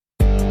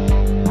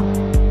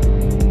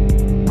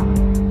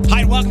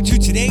welcome to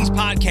today's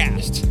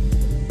podcast.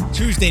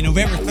 Tuesday,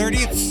 November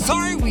 30th.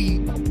 Sorry we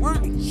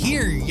weren't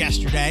here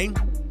yesterday.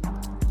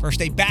 First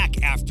day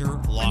back after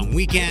a long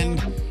weekend.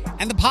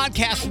 And the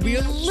podcast will be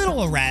a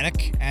little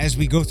erratic as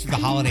we go through the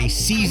holiday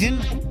season.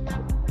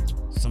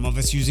 Some of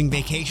us using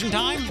vacation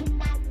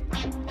time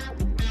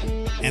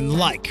and the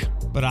like.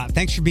 But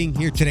thanks for being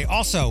here today.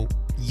 Also,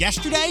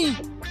 yesterday,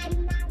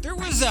 there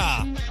was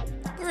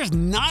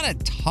not a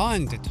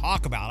ton to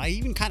talk about. I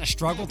even kind of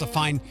struggled to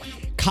find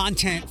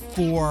content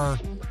for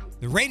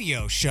the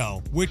radio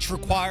show, which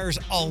requires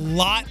a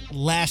lot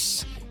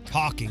less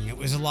talking. It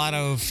was a lot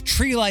of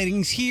tree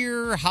lightings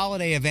here,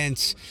 holiday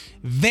events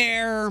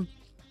there.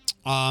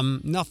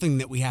 Nothing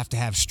that we have to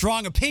have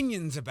strong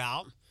opinions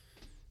about,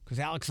 because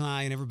Alex and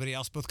I and everybody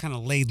else both kind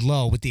of laid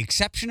low, with the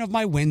exception of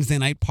my Wednesday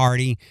night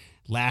party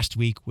last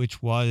week,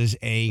 which was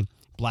a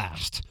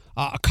blast.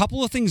 A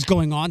couple of things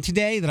going on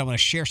today that I want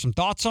to share some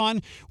thoughts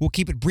on. We'll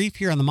keep it brief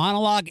here on the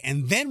monologue,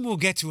 and then we'll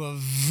get to a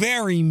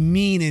very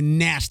mean and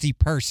nasty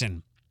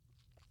person.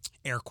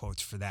 Air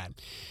quotes for that.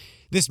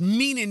 This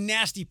mean and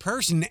nasty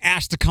person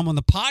asked to come on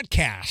the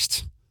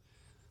podcast.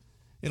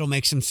 It'll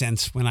make some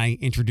sense when I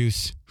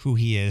introduce who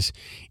he is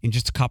in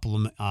just a couple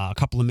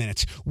of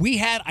minutes. We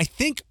had, I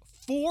think,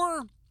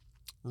 4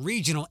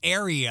 regional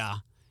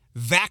area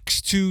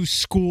Vax 2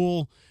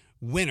 school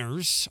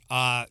winners,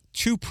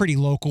 2 pretty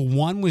local.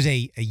 One was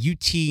a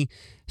UT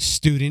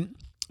student,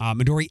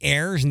 Midori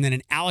Ayers, and then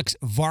an Alex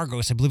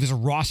Vargos, I believe is a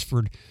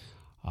Rossford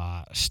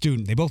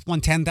student. They both won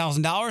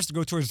 $10,000 to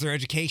go towards their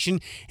education.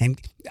 And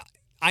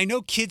I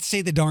know kids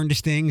say the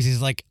darndest things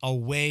is like a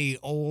way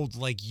old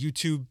like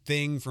YouTube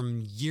thing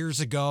from years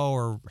ago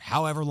or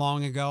however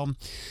long ago,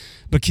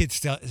 but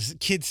kids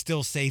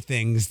still say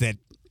things that.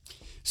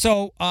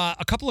 So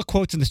a couple of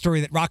quotes in the story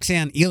that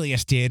Roxanne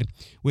Elias did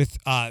with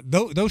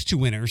those 2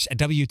 winners at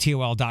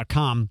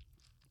WTOL.com.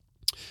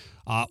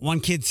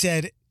 One kid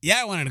said,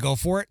 "Yeah, I wanted to go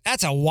for it.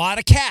 That's a wad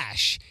of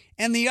cash."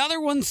 And the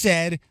other one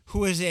said, who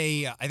was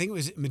I think it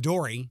was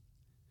Midori.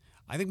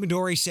 I think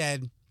Midori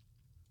said,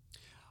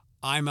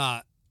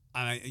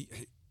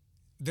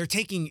 they're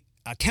taking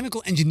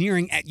chemical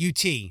engineering at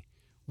UT,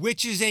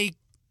 which is a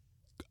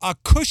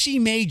cushy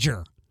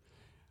major.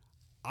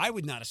 I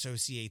would not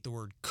associate the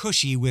word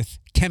cushy with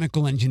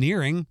chemical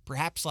engineering,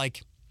 perhaps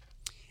like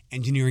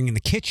engineering in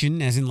the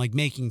kitchen, as in like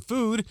making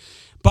food,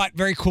 but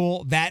very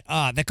cool. That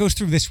goes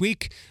through this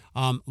week.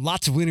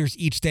 Lots of winners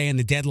each day, and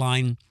the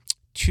deadline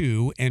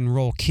to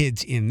enroll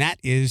kids in that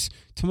is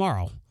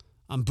tomorrow.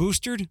 I'm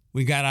boosted.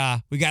 We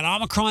got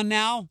Omicron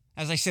now.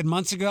 As I said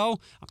months ago,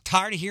 I'm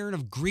tired of hearing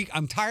of Greek.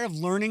 I'm tired of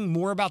learning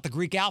more about the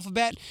Greek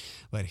alphabet,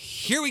 but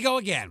here we go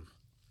again.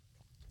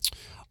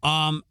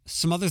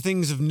 Some other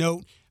things of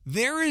note.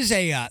 There's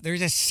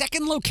a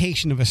second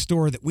location of a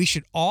store that we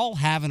should all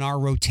have in our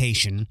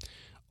rotation,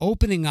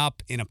 opening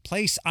up in a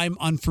place I'm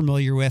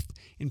unfamiliar with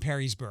in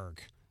Perrysburg.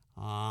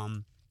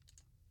 Let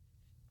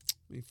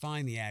me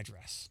find the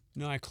address.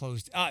 No, I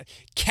closed.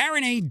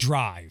 Carronade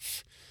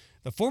Drive,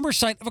 the former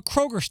site of a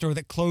Kroger store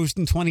that closed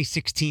in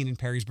 2016 in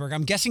Perrysburg.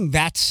 I'm guessing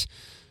that's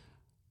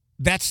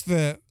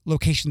the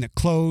location that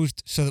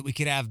closed so that we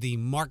could have the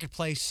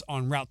marketplace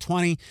on Route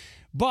 20,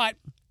 but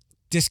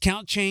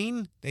discount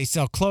chain. They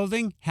sell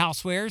clothing,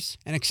 housewares,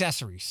 and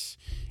accessories.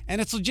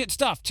 And it's legit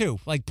stuff, too,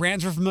 like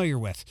brands we're familiar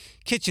with.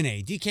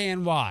 KitchenAid,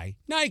 DKNY,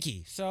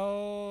 Nike.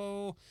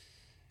 So,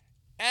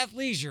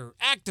 athleisure,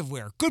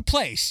 activewear, good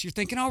place. You're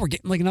thinking, oh, we're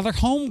getting like another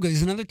Home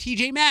Goods, another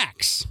TJ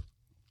Maxx.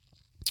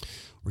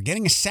 We're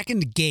getting a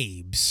second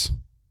Gabe's.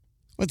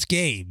 What's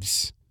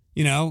Gabe's?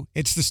 You know,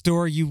 it's the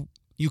store you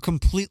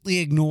completely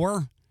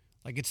ignore.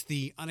 Like it's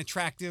the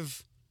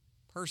unattractive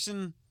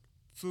person,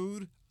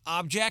 food,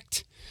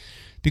 object,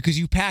 because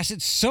you pass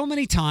it so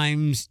many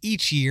times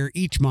each year,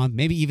 each month,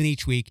 maybe even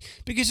each week,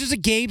 because there's a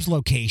Gabe's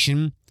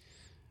location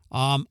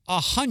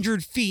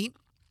 100 feet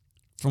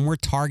from where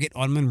Target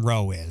on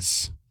Monroe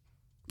is.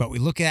 But we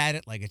look at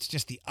it like it's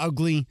just the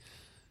ugly,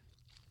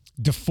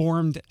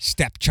 deformed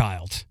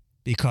stepchild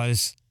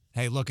because,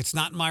 hey, look, it's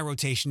not in my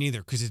rotation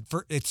either because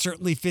it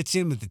certainly fits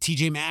in with the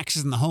TJ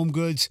Maxx's and the Home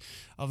Goods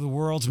of the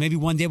world. Maybe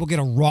one day we'll get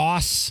a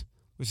Ross,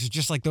 which is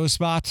just like those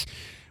spots.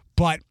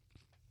 But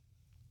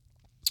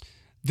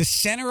the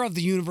center of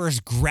the universe,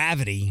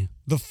 gravity,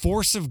 the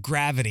force of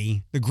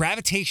gravity, the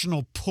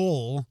gravitational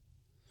pull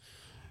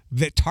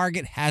that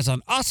Target has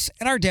on us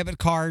and our debit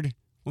card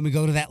when we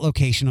go to that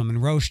location on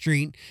Monroe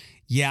Street.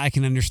 Yeah, I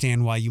can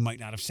understand why you might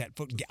not have set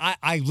foot.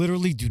 I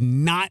literally do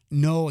not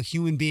know a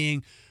human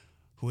being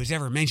who has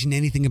ever mentioned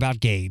anything about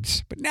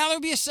Gabe's. But now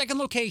there'll be a second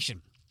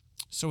location.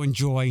 So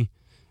enjoy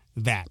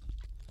that.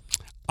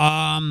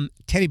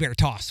 Teddy bear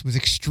toss was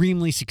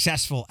extremely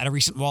successful at a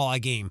recent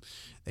walleye game.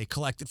 They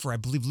collected for, I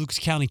believe, Lucas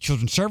County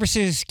Children's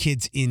Services,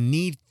 kids in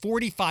need,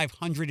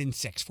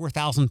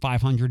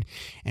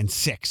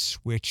 4,506,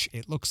 which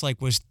it looks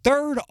like was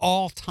third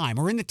all time,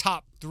 or in the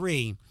top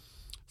 3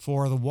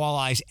 for the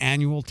Walleye's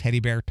annual teddy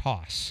bear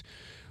toss.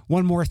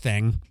 One more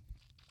thing.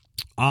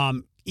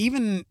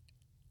 Even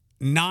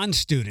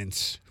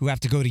non-students who have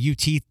to go to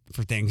UT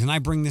for things, and I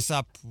bring this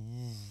up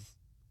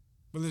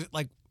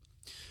like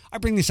I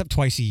bring this up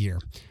twice a year,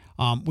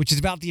 which is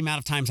about the amount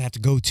of times I have to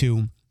go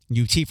to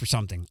UT for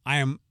something.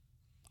 I'm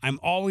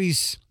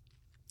always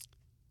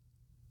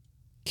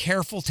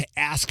careful to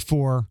ask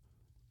for,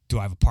 do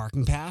I have a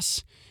parking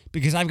pass?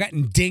 Because I've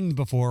gotten dinged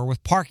before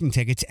with parking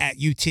tickets at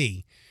UT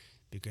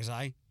because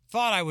I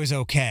thought I was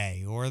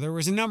okay, or there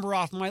was a number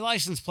off my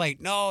license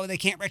plate. No, they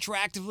can't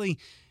retroactively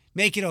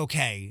make it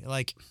okay.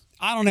 Like,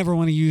 I don't ever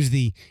want to use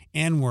the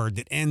N-word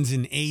that ends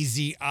in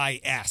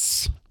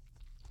AZIS.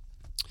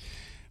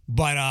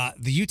 But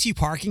the UT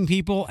parking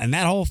people and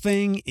that whole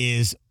thing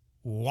is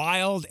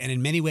wild and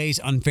in many ways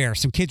unfair.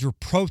 Some kids were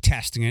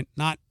protesting it,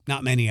 not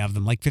many of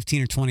them, like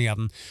 15 or 20 of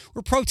them,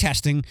 were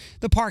protesting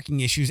the parking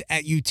issues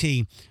at UT.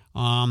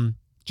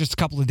 Just a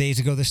couple of days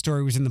ago, this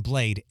story was in the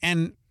Blade.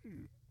 And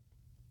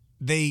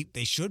they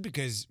should,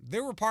 because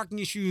there were parking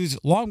issues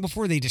long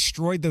before they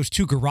destroyed those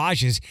 2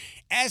 garages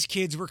as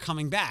kids were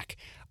coming back.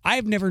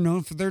 I've never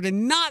known for there to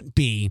not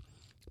be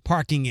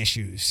parking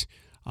issues.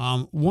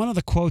 One of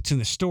the quotes in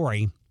the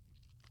story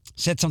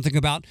said something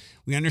about,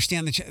 we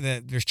understand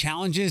that there's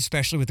challenges,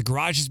 especially with the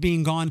garages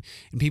being gone,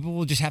 and people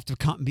will just have to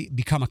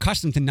become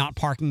accustomed to not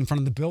parking in front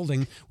of the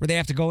building where they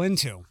have to go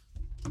into.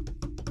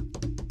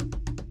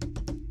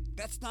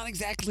 That's not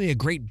exactly a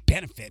great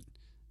benefit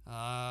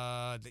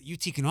that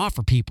UT can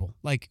offer people.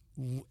 Like,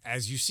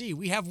 as you see,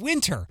 we have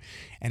winter,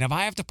 and if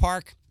I have to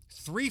park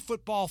 3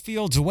 football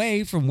fields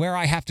away from where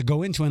I have to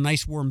go into a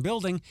nice warm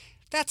building,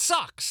 that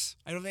sucks.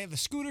 I know they have the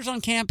scooters on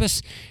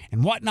campus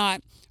and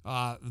whatnot.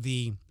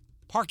 The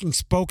parking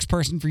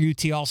spokesperson for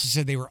UT also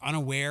said they were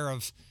unaware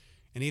of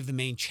any of the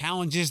main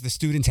challenges the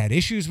students had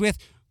issues with.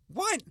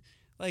 What?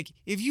 Like,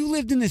 if you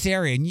lived in this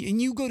area and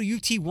you go to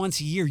UT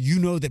once a year, you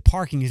know that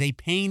parking is a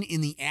pain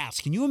in the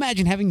ass. Can you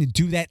imagine having to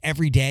do that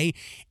every day?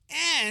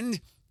 And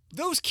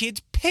those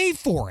kids pay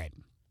for it.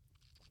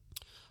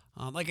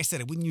 Like I said,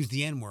 I wouldn't use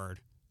the N-word,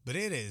 but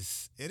it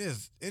is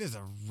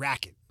a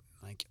racket.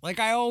 Like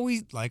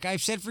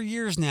I've said for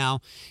years now,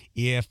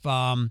 if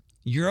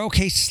you're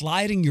okay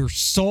sliding your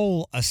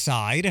soul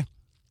aside and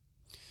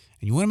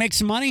you want to make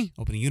some money,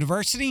 open a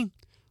university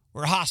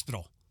or a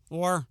hospital,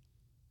 or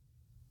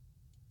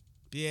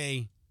be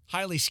a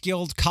highly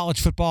skilled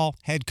college football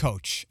head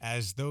coach,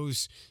 as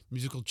those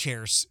musical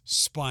chairs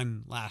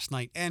spun last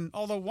night. And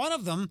although one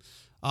of them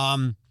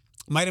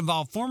might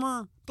involve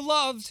former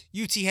beloved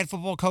UT head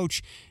football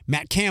coach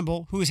Matt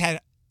Campbell, who has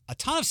had a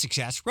ton of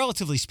success,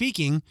 relatively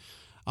speaking,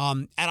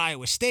 at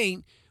Iowa State,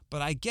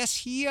 but I guess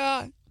he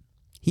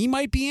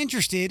might be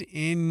interested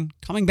in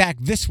coming back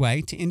this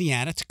way to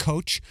Indiana to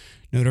coach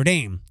Notre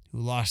Dame, who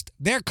lost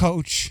their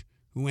coach,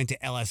 who went to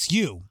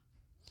LSU.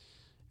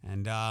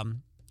 And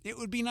it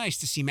would be nice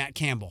to see Matt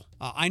Campbell.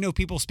 I know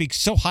people speak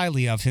so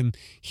highly of him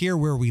here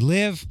where we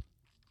live.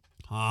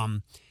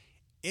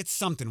 It's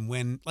something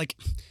when,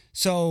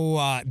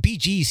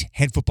 BG's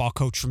head football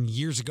coach from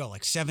years ago,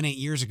 like 7-8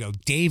 years ago,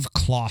 Dave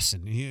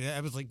Clawson.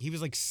 He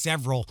was like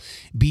several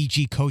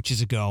BG coaches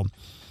ago.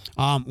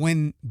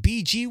 When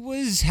BG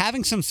was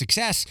having some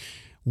success,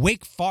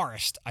 Wake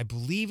Forest, I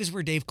believe, is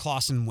where Dave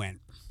Clawson went.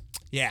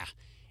 Yeah.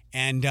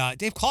 And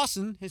Dave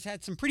Clawson has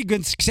had some pretty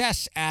good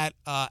success at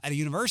a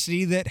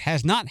university that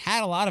has not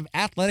had a lot of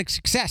athletic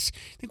success.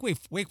 I think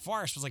Wake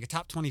Forest was like a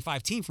top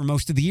 25 team for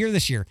most of the year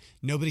this year.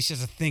 Nobody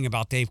says a thing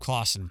about Dave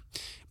Clawson.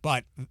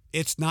 But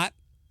it's not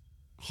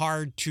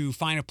hard to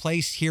find a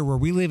place here where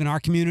we live in our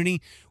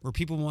community where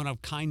people want to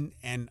have kind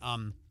and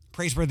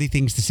praiseworthy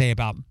things to say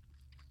about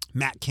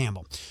Matt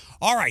Campbell.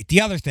 All right,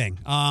 the other thing.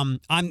 I'm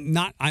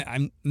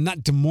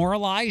not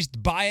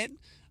demoralized by it.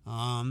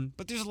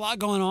 But there's a lot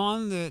going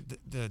on.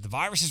 The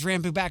virus is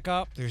ramping back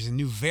up. There's a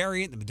new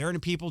variant. The Moderna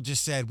people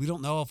just said, we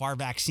don't know if our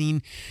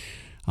vaccine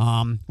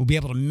will be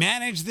able to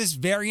manage this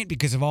variant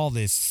because of all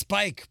this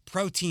spike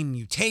protein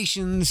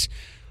mutations.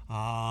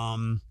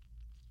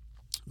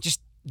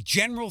 Just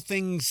general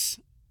things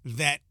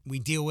that we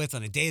deal with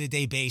on a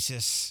day-to-day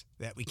basis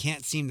that we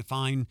can't seem to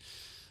find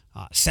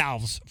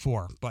salves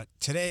for. But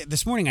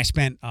this morning I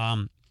spent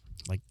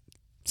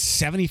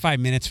 75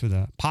 minutes with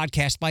a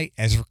podcast by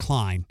Ezra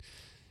Klein.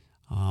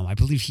 I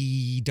believe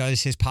he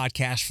does his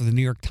podcast for the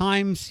New York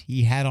Times.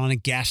 He had on a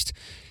guest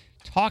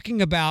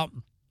talking about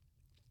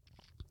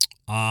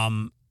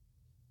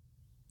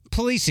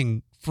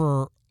policing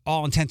for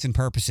all intents and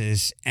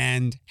purposes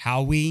and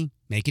how we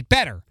make it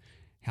better,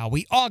 how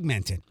we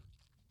augment it,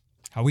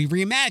 how we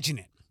reimagine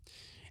it.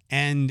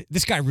 And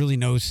this guy really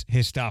knows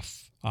his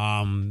stuff.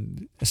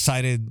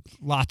 Cited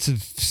lots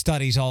of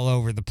studies all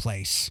over the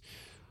place.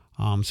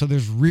 So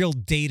there's real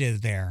data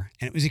there,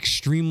 and it was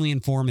extremely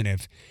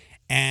informative.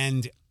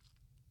 And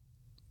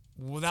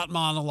without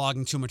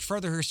monologuing too much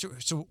further here,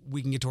 so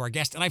we can get to our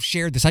guest, and I've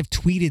shared this, I've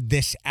tweeted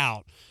this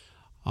out.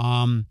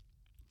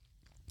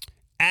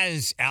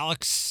 As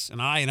Alex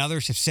and I and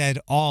others have said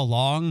all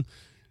along,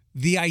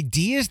 the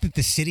ideas that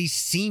the city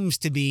seems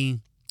to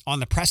be on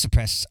the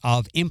precipice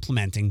of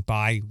implementing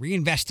by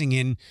reinvesting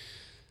in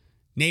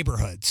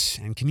neighborhoods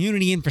and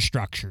community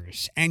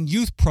infrastructures and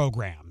youth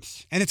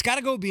programs, and it's got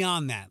to go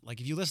beyond that.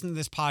 Like, if you listen to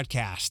this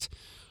podcast,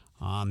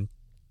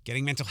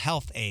 getting mental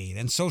health aid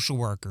and social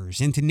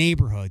workers into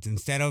neighborhoods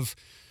instead of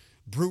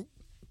brute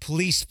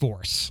police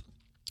force.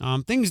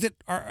 Things that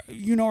are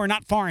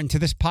not foreign to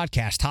this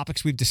podcast,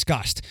 topics we've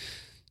discussed.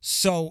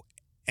 So,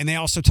 and they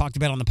also talked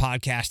about on the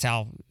podcast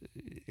how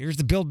here's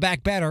the Build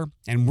Back Better,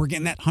 and we're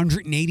getting that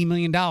 $180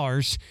 million.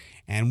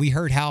 And we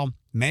heard how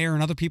mayor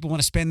and other people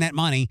want to spend that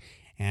money.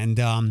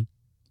 And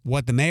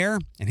what the mayor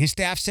and his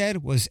staff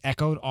said was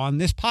echoed on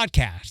this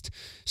podcast.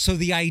 So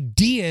the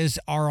ideas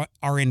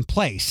are in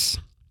place.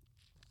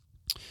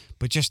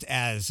 But just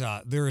as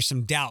there is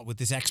some doubt with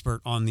this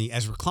expert on the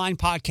Ezra Klein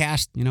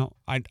podcast,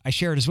 I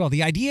share it as well.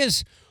 The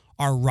ideas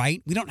are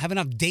right. We don't have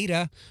enough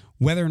data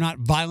whether or not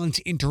violence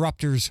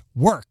interrupters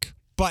work.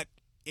 But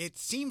it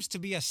seems to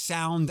be a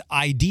sound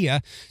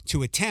idea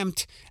to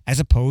attempt as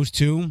opposed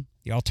to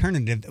the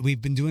alternative that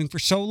we've been doing for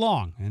so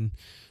long and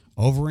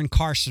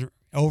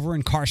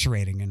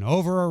over-incarcerating and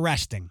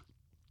over-arresting.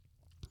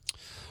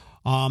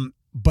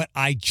 But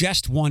I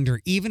just wonder,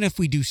 even if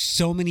we do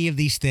so many of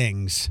these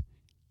things,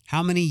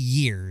 how many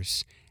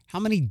years, how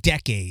many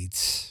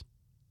decades,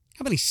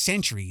 how many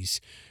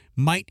centuries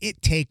might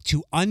it take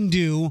to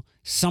undo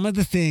some of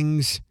the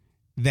things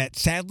that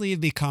sadly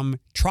have become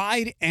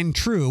tried and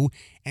true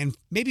and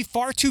maybe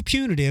far too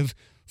punitive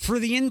for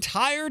the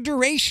entire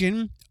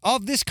duration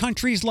of this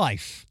country's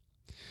life?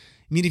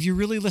 I mean, if you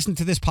really listen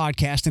to this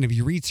podcast and if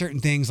you read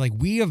certain things, like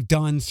we have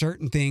done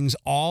certain things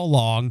all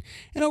along,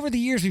 and over the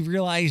years we've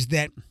realized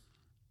that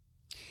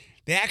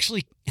they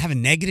actually have a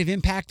negative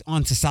impact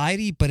on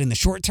society, but in the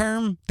short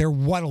term, they're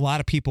what a lot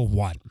of people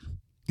want.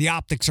 The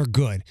optics are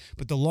good,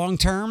 but the long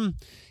term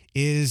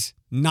is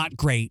not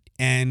great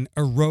and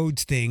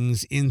erodes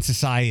things in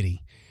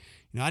society.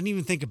 I didn't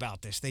even think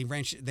about this. They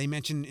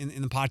mentioned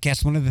in the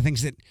podcast one of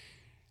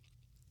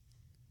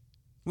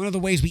the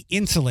ways we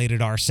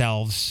insulated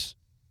ourselves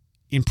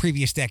in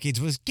previous decades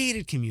was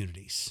gated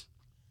communities.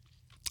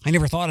 I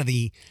never thought of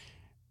the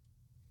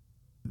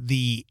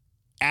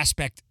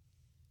aspect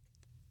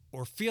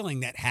or feeling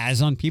that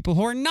has on people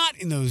who are not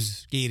in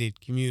those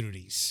gated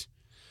communities.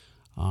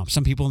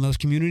 Some people in those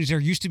communities are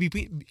used to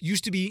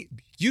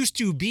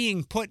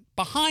being put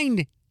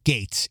behind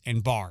gates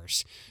and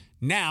bars.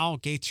 Now,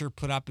 gates are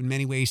put up in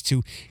many ways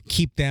to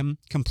keep them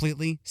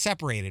completely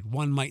separated.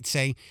 One might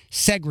say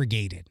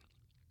segregated.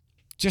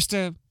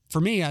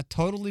 For me, a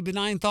totally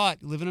benign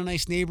thought. You live in a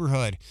nice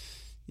neighborhood.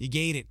 You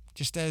gate it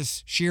just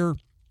as sheer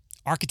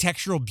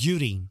architectural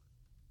beauty,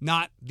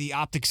 not the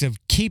optics of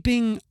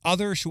keeping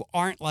others who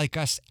aren't like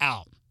us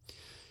out.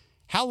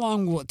 How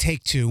long will it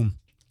take to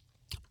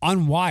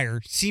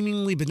unwire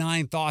seemingly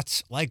benign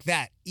thoughts like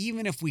that,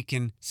 even if we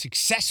can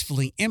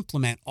successfully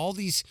implement all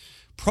these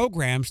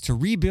programs to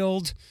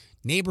rebuild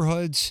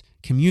neighborhoods,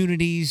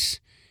 communities,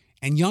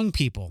 and young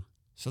people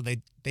so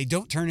they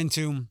don't turn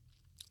into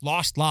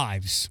lost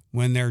lives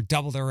when they're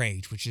double their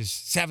age, which is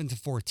 7 to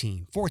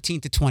 14,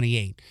 14 to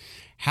 28.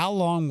 How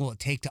long will it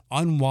take to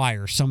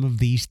unwire some of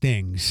these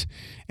things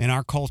in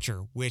our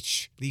culture,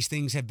 which these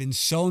things have been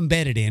so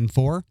embedded in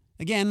for,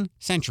 again,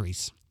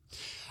 centuries?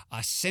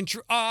 A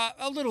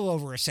little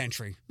over a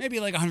century, maybe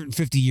like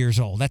 150 years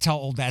old. That's how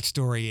old that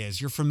story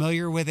is. You're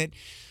familiar with it?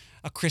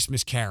 A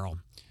Christmas Carol.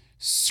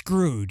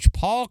 Scrooge.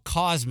 Paul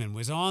Cosman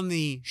was on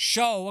the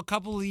show a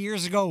couple of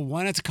years ago,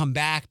 wanted to come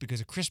back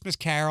because A Christmas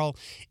Carol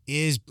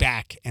is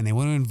back, and they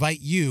want to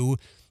invite you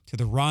to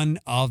the run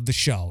of the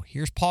show.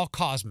 Here's Paul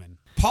Cosman.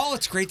 Paul,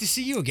 it's great to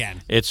see you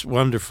again. It's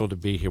wonderful to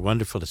be here.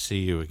 Wonderful to see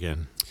you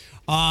again.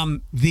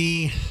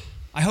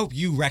 I hope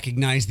you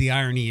recognize the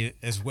irony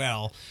as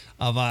well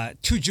of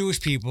two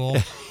Jewish people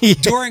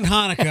during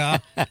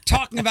Hanukkah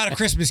talking about A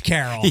Christmas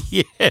Carol.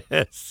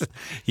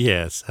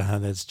 Yes,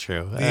 that's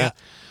true. Yeah.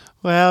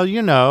 Well,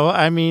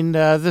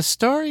 the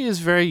story is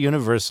very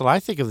universal. I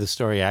think of the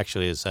story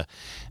actually as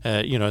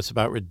it's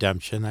about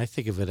redemption. I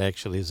think of it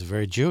actually as a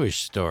very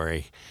Jewish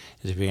story,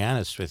 to be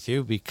honest with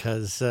you,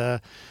 because,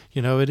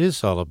 it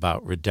is all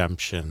about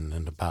redemption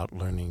and about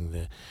learning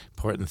the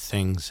important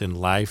things in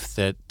life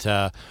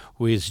that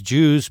we as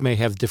Jews may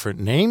have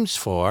different names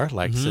for,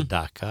 like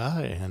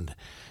tzedakah and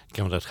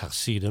Gemilat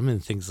Hasidim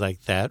and things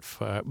like that.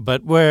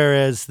 But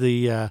whereas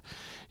the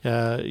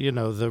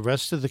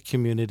rest of the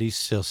community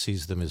still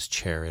sees them as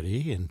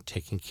charity and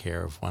taking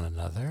care of one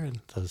another and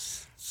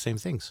those same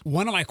things.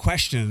 One of my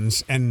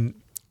questions, and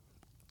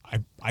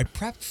I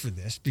prepped for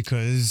this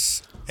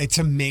because it's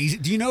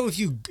amazing. Do you know if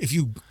you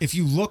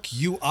look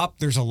you up,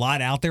 there's a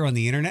lot out there on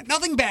the internet.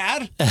 Nothing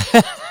bad,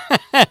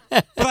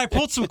 but I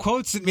pulled some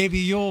quotes that maybe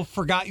you'll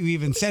forgot you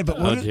even said. But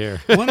one of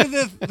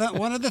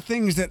the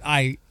things that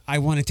I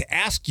wanted to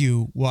ask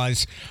you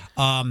was.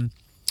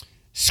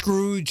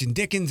 Scrooge and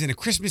Dickens and A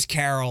Christmas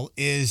Carol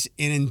is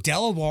an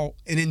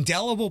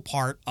indelible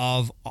part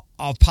of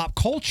pop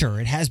culture.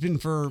 It has been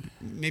for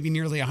maybe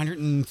nearly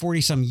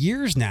 140 some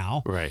years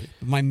now. Right.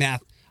 My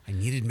math, I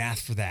needed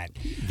math for that.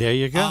 There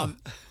you go.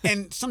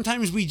 And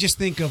sometimes we just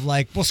think of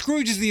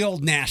Scrooge is the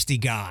old nasty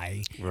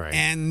guy. Right.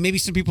 And maybe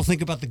some people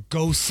think about the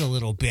ghosts a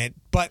little bit,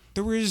 but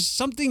there is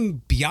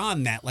something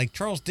beyond that. Like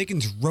Charles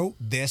Dickens wrote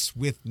this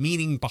with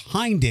meaning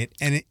behind it,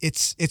 and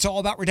it's all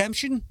about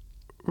redemption.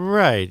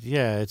 Right.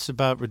 Yeah. It's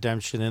about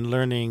redemption and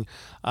learning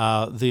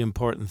the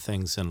important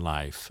things in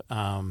life.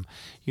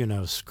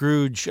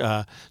 Scrooge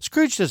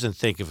doesn't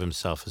think of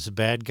himself as a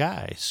bad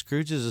guy.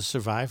 Scrooge is a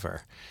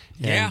survivor,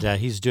 Yeah. and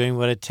he's doing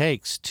what it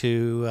takes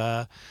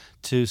to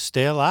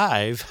stay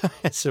alive,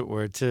 as it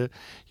were, to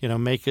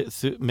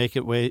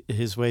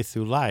his way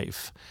through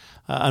life.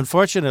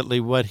 Unfortunately,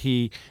 what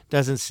he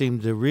doesn't seem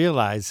to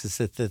realize is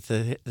that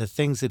the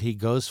things that he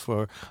goes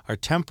for are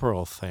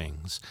temporal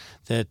things,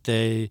 that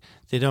they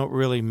don't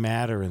really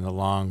matter in the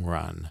long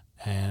run,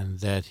 and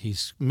that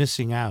he's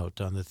missing out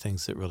on the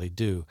things that really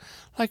do,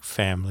 like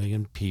family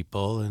and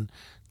people and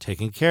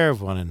taking care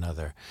of one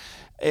another.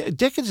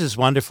 Dickens is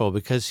wonderful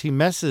because he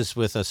messes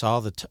with us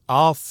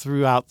all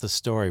throughout the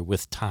story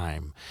with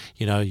time.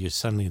 You're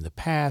suddenly in the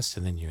past,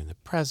 and then you're in the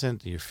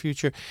present, your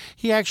future.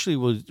 He actually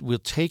will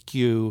take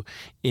you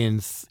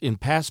in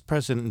past,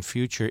 present, and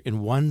future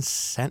in one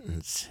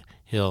sentence.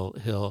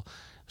 He'll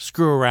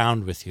screw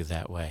around with you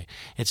that way.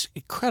 It's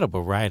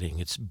incredible writing.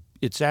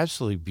 It's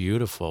absolutely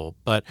beautiful,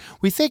 but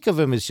we think of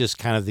him as just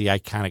kind of the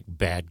iconic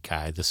bad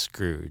guy, the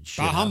Scrooge.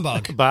 Bah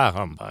humbug. Bah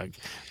humbug,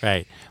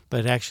 right.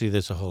 But actually,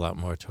 there's a whole lot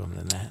more to him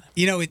than that.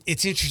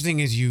 It's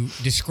interesting as you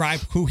describe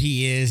who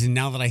he is, and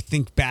now that I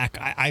think back,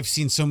 I've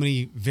seen so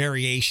many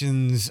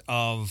variations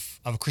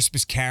of A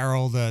Christmas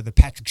Carol, the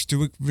Patrick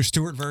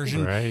Stewart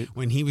version. Right.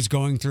 When he was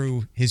going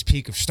through his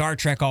peak of Star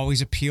Trek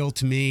always appealed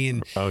to me.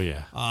 And oh,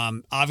 yeah.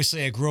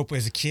 Obviously, I grew up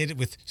as a kid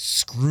with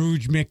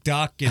Scrooge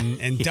McDuck,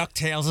 and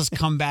DuckTales has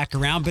come back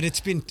around, but it's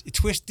been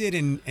twisted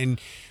and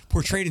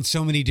portrayed in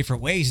so many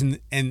different ways.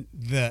 And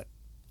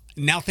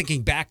now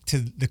thinking back to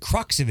the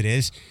crux of it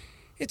is,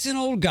 it's an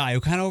old guy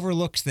who kind of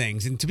overlooks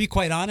things. And to be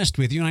quite honest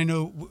with you, and I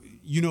know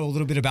you know a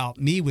little bit about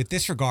me with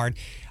this regard,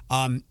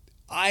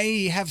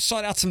 I have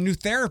sought out some new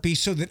therapy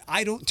so that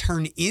I don't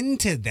turn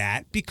into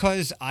that,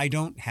 because I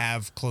don't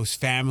have close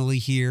family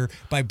here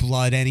by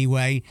blood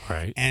anyway.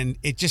 Right. And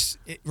it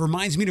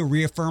reminds me to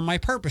reaffirm my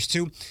purpose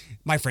to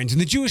my friends in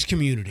the Jewish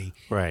community.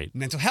 Right.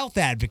 Mental health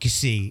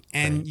advocacy.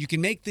 And Right. you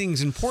can make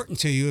things important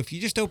to you if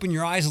you just open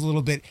your eyes a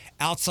little bit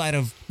outside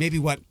of maybe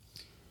what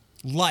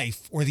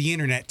life or the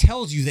internet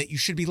tells you that you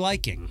should be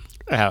liking.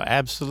 Oh,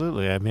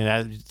 absolutely. I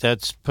mean,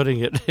 that's putting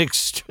it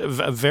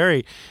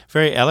very,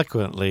 very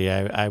eloquently.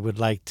 I would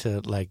like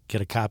to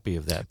get a copy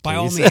of that, please. By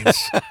all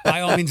means.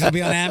 By all means, it'll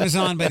be on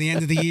Amazon by the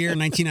end of the year,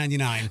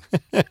 $19.99.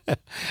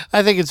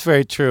 I think it's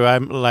very true.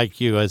 I'm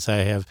like you, as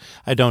I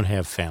don't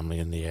have family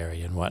in the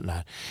area and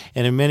whatnot,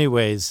 and in many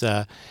ways,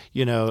 this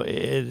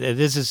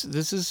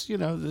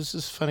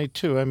is funny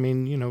too. I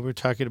mean, we're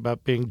talking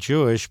about being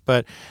Jewish,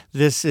 but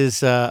this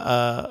is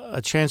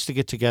a chance to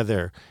get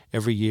together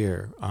every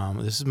year.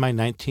 This is my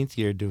 19th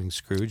year doing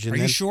Scrooge. And Are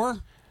you sure?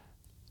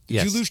 Did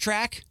Yes. you lose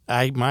track?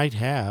 I might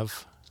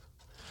have.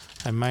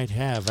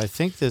 I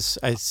think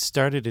I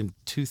started in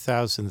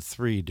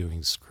 2003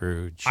 doing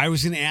Scrooge. I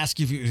was going to ask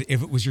you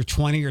if it was your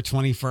 20 or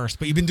 21st,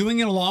 but you've been doing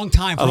it a long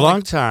time. For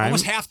long time.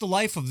 Almost half the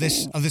life of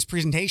this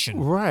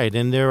presentation. Right,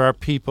 and there are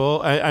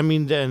people.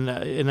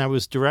 And I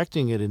was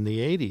directing it in the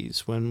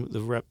 80s when the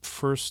rep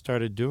first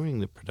started doing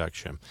the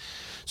production.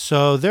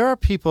 So there are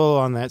people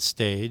on that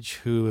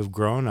stage who have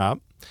grown up.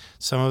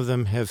 Some of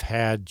them have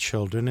had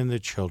children, and their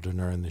children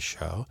are in the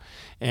show.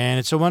 And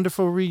it's a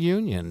wonderful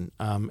reunion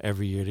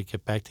every year to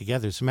get back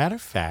together. As a matter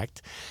of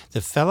fact,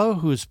 the fellow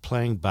who's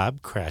playing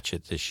Bob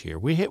Cratchit this year,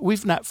 we've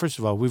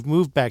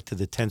moved back to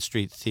the 10th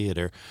Street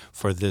Theater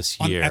for this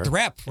year. At the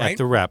Rep, right?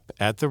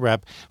 At the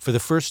Rep, for the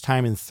first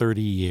time in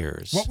 30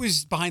 years. What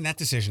was behind that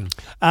decision?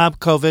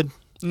 COVID.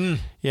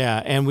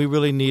 Yeah, and we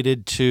really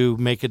needed to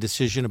make a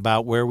decision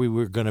about where we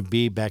were going to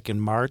be back in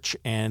March,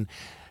 and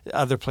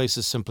other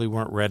places simply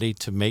weren't ready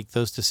to make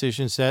those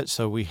decisions yet,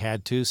 so we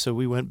had to. So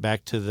we went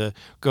back to the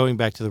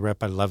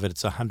Rep. I love it.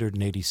 It's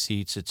 180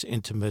 seats. It's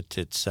intimate.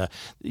 It's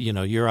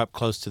you're up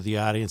close to the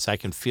audience. I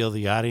can feel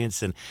the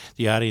audience, and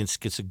the audience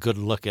gets a good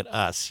look at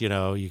us.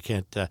 You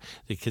can't.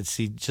 They can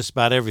see just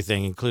about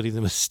everything, including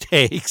the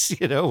mistakes.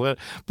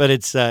 But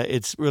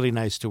it's really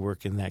nice to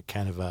work in that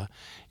kind of a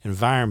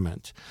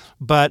environment.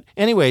 But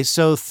anyway,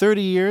 so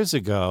 30 years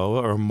ago,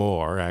 or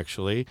more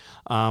actually,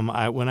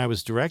 when I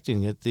was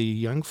directing it, the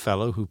young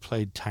fellow who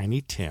played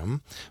Tiny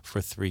Tim for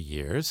 3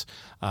 years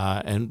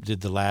and did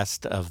the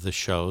last of the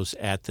shows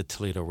at the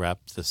Toledo Rep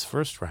this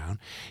first round,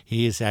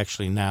 he is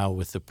actually now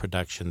with the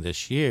production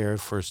this year,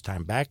 first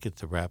time back at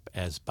the Rep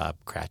as Bob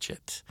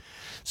Cratchit.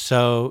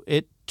 So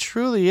it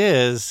truly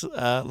is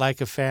like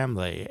a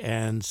family.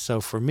 And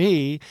so for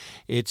me,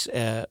 it's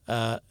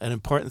an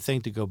important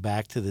thing to go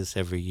back to this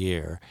every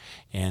year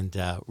and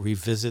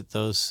revisit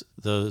those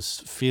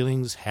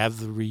feelings, have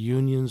the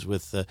reunions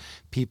with the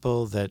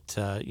people that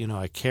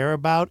I care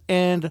about,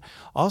 and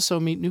also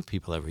meet new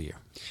people every year.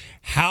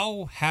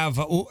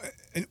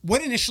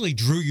 What initially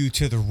drew you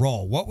to the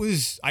role?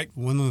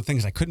 One of the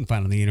things I couldn't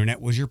find on the internet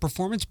was your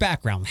performance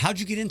background. How'd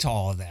you get into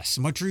all of this?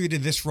 And what drew you to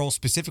this role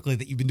specifically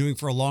that you've been doing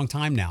for a long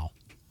time now?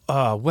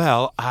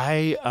 Well,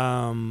 I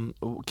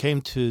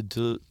came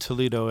to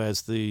Toledo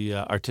as the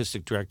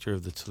artistic director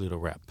of the Toledo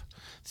Rep.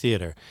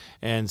 theater.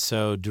 And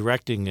so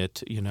directing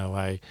it,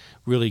 I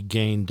really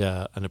gained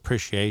an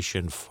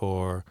appreciation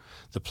for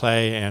the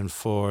play and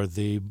for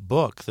the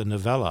book, the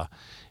novella.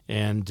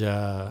 And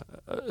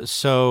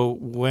so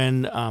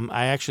when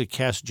I actually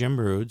cast Jim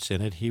Rhodes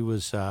in it, he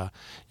was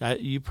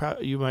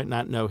you might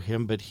not know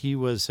him, but he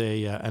was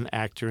an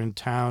actor in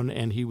town,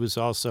 and he was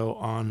also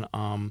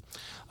on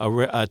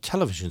a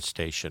television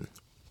station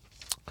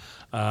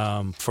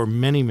for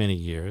many, many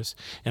years.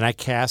 And I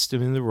cast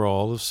him in the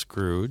role of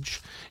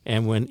Scrooge.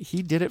 And when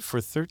he did it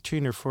for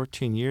 13 or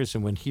 14 years,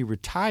 and when he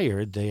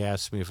retired, they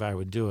asked me if I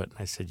would do it. And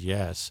I said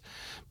yes,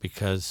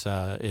 because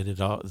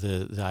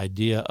the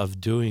idea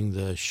of doing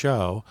the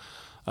show,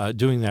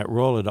 doing that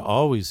role, had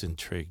always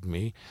intrigued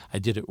me. I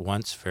did it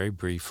once, very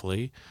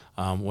briefly,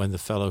 when the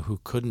fellow who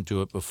couldn't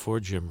do it before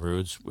Jim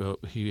Rhodes,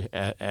 he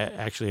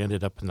actually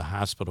ended up in the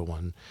hospital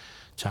one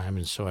time,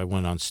 and so I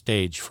went on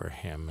stage for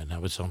him, and I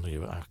was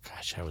only,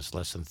 I was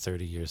less than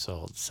 30 years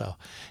old, so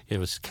it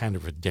was kind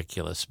of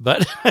ridiculous,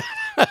 but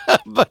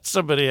but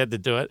somebody had to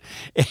do it,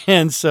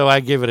 and so I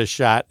gave it a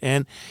shot,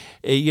 and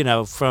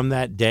from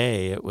that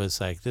day, it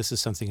was like, this is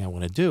something I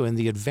want to do. And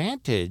the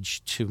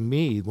advantage to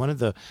me, one of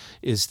the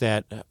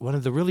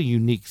really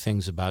unique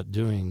things about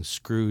doing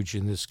Scrooge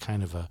in this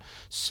kind of a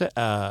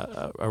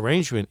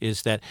arrangement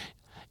is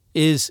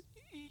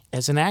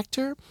as an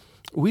actor,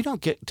 we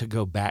don't get to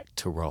go back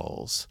to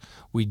roles.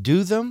 We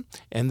do them,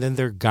 and then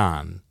they're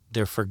gone.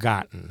 They're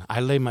forgotten.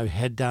 I lay my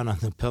head down on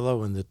the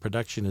pillow when the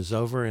production is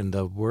over, and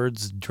the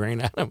words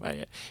drain out of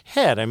my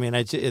head. I mean,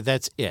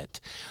 that's it.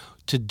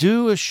 To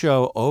do a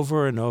show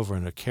over and over,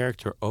 and a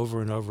character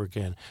over and over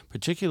again,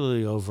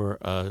 particularly over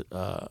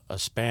a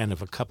span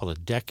of a couple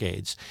of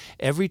decades,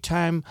 every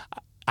time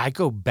I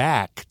go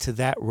back to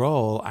that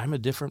role, I'm a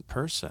different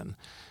person.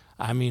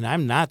 I mean,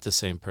 I'm not the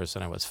same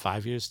person I was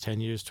 5 years, 10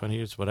 years, 20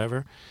 years,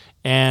 whatever.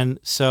 And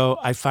so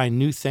I find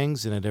new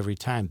things in it every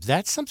time.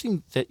 That's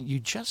something that you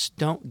just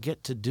don't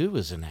get to do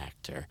as an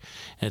actor.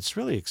 And it's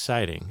really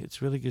exciting.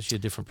 It really gives you a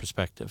different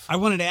perspective. I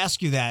wanted to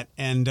ask you that,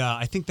 and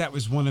I think that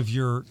was one of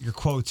your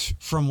quotes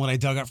from what I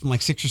dug up from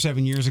like 6 or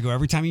 7 years ago.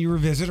 Every time you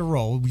revisit a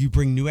role, you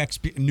bring new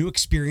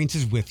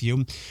experiences with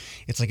you.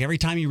 It's like every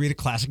time you read a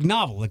classic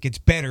novel, it gets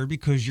better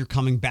because you're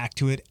coming back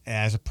to it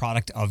as a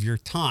product of your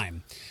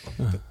time.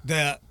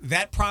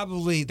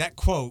 That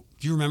quote,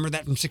 do you remember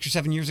that from 6 or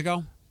 7 years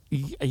ago?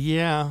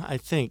 Yeah, I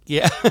think.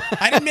 Yeah.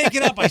 I didn't make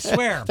it up, I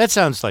swear. That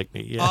sounds like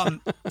me, yeah.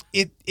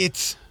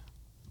 It's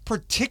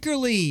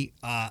particularly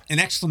an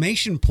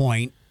exclamation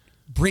point,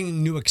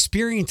 bringing new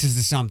experiences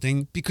to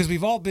something, because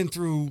we've all been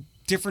through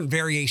different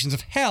variations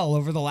of hell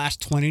over the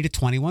last 20 to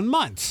 21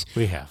 months.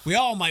 We have. We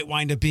all might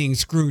wind up being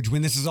Scrooge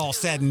when this is all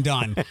said and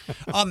done.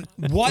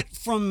 What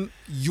from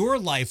your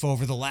life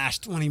over the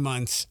last 20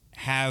 months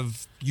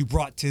have you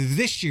brought to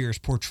this year's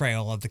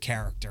portrayal of the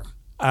character?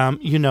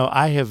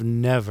 I have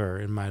never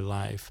in my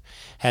life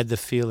had the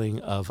feeling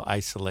of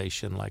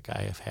isolation like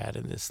I have had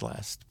in this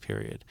last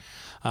period.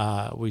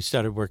 We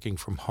started working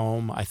from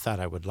home. I thought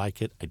I would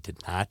like it. I did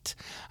not.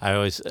 I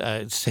always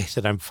say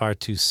that I'm far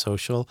too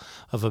social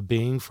of a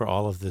being for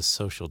all of this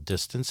social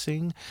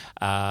distancing.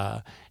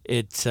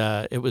 It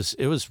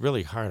was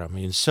really hard on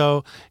me. And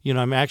so,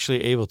 I'm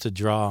actually able to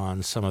draw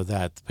on some of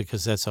that,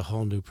 because that's a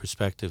whole new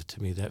perspective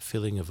to me, that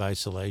feeling of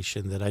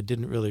isolation that I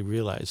didn't really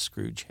realize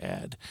Scrooge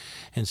had.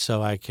 And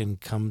so I can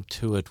come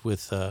to it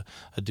with a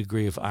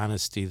degree of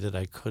honesty that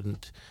I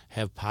couldn't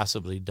have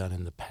possibly done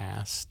in the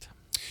past.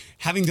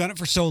 Having done it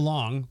for so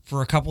long,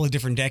 for a couple of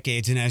different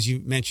decades, and as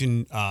you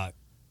mentioned,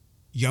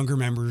 younger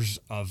members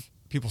of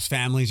people's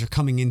families are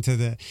coming into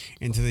the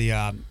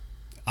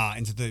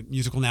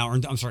musical now, or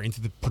I'm sorry, into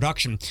the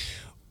production.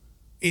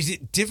 Is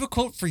it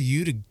difficult for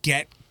you to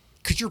get,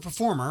 because you're a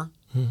performer,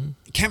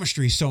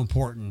 chemistry is so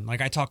important.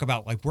 Like I talk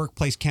about like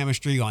workplace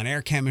chemistry,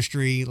 on-air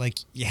chemistry, like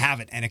you have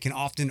it, and it can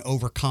often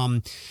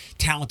overcome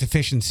talent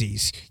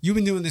deficiencies. You've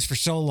been doing this for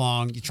so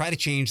long. You try to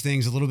change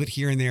things a little bit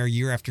here and there,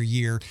 year after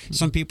year.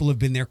 Some people have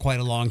been there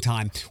quite a long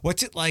time.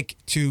 What's it like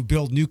to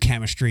build new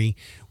chemistry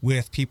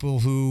with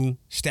people who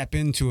step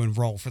into and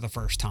role for the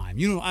first time?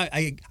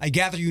 I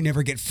gather you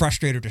never get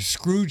frustrated or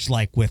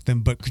Scrooge-like with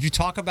them, but could you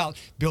talk about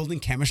building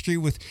chemistry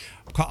with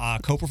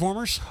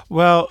co-performers?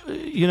 Well,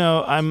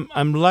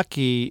 I'm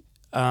lucky,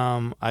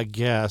 I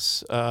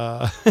guess,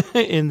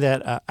 in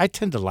that I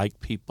tend to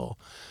like people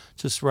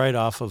just right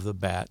off of the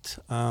bat.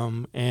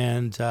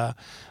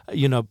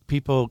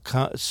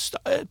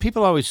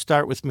 People always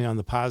start with me on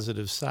the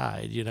positive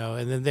side,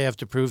 and then they have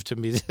to prove to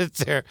me that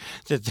they're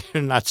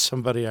not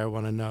somebody I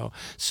want to know.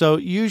 So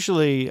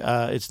usually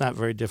it's not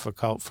very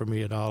difficult for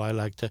me at all. I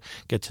like to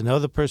get to know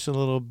the person a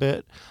little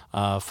bit,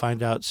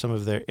 find out some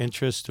of their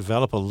interests,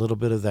 develop a little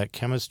bit of that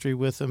chemistry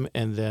with them,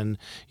 and then,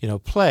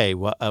 play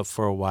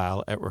for a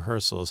while at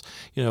rehearsals.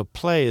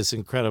 Play is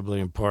incredibly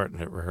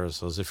important at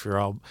rehearsals if you're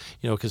all,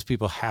 because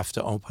people have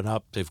have to open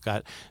up.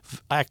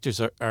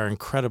 Actors are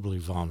incredibly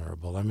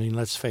vulnerable. I mean,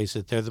 let's face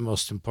it, they're the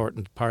most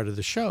important part of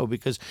the show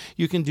because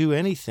you can do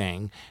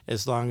anything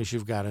as long as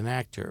you've got an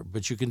actor,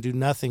 but you can do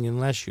nothing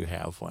unless you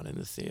have one in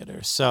the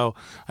theater. So,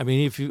 I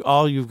mean, if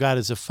all you've got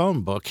is a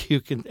phone book,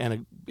 you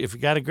can, if you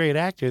got a great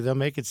actor, they'll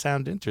make it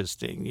sound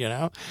interesting,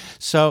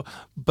 So,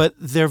 but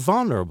they're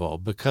vulnerable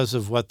because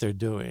of what they're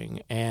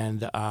doing,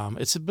 and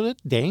it's a bit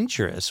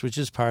dangerous, which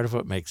is part of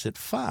what makes it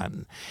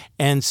fun.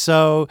 And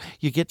so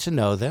you get to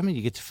know them, and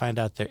you get to find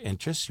out their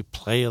interests. You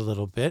play a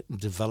little bit and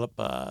develop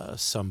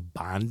some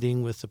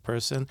bonding with the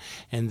person,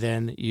 and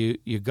then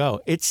you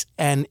go. It's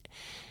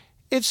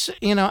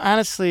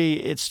honestly,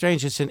 it's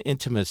strange. It's an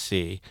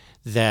intimacy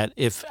that,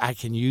 if I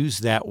can use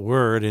that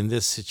word in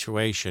this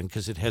situation,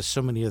 because it has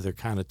so many other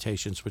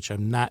connotations, which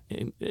I'm not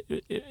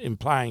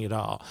implying at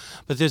all.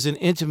 But there's an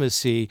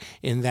intimacy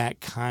in that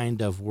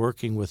kind of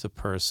working with a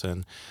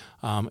person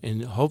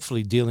and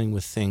hopefully dealing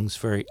with things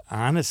very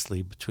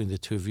honestly between the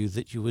two of you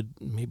that you would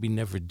maybe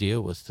never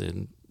deal with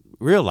in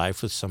real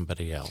life with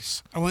somebody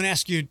else. I want to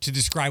ask you to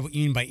describe what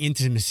you mean by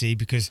intimacy,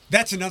 because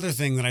that's another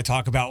thing that I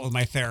talk about with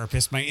my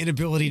therapist, my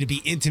inability to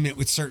be intimate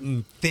with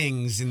certain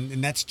things,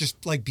 and that's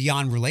just like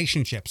beyond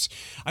relationships.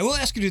 I will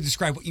ask you to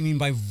describe what you mean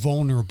by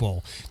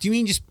vulnerable. Do you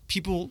mean just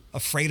people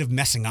afraid of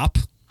messing up?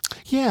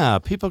 Yeah,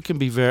 people can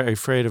be very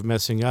afraid of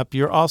messing up.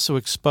 You're also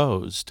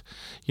exposed.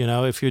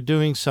 If you're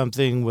doing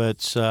something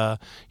that's,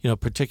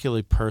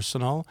 particularly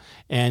personal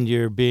and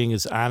you're being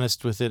as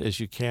honest with it as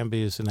you can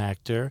be as an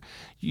actor,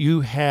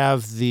 you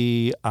have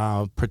the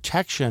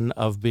protection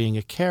of being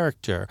a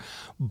character.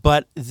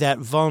 But that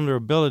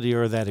vulnerability,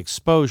 or that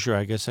exposure,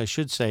 I guess I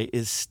should say,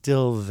 is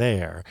still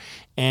there.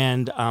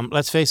 And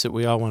let's face it,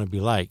 we all want to be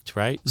liked,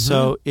 right? Mm-hmm.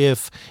 So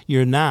if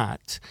you're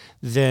not,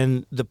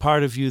 then the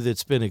part of you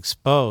that's been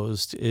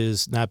exposed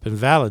is not been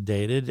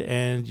validated,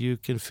 and you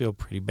can feel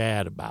pretty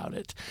bad about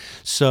it.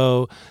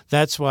 So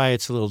that's why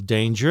it's a little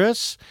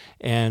dangerous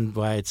and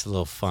why it's a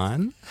little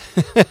fun.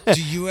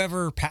 Do you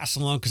ever pass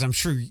along, because I'm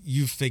sure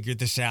you've figured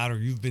this out,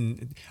 or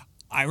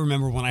I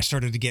remember when I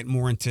started to get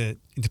more into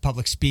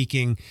public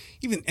speaking,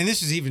 and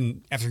this is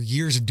even after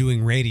years of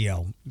doing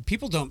radio, the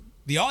people don't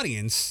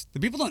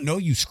know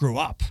you screw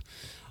up.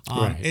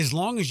 Right. As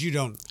long as you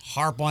don't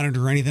harp on it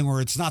or anything,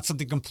 or it's not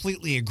something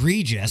completely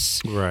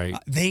egregious, right?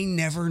 They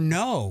never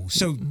know.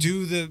 So do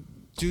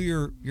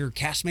your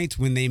castmates,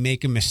 when they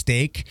make a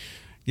mistake,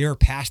 you're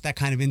pass that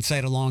kind of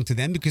insight along to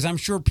them? Because I'm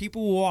sure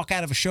people will walk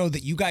out of a show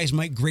that you guys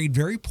might grade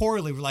very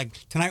poorly. We're like,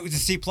 tonight was a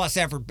C+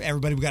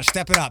 everybody, we got to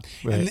step it up.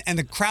 Right. And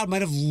the crowd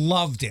might have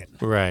loved it.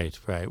 Right.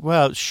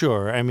 Well,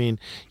 sure. I mean,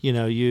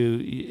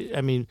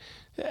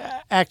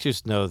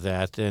 actors know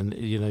that, and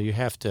you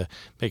have to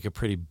make a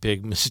pretty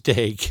big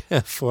mistake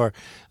for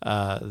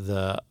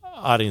the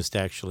audience to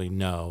actually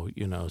know.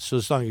 So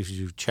as long as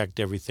you've checked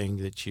everything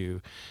that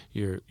you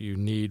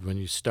need when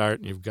you start,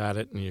 and you've got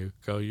it, and you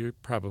go, you're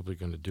probably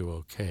going to do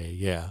okay.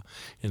 Yeah,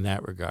 in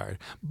that regard.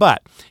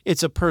 But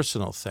it's a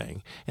personal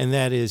thing, and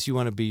that is, you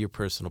want to be your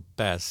personal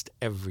best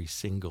every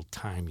single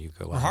time you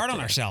go out. We're hard there.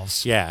 On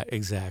ourselves. Yeah,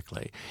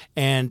 exactly.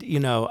 And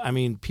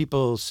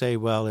people say,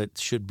 well, it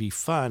should be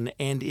fun,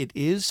 and it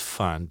is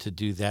fun to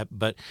do that.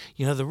 But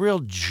the real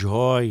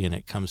joy in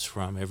it comes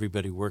from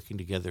everybody working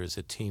together as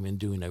a team and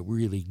doing a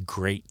really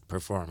great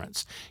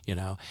performance,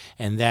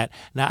 and that.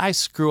 Now, I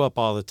screw up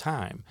all the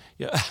time.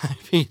 I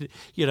mean,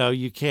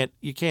 you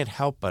can't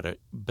help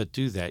but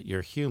do that.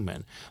 You're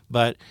human,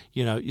 but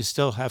you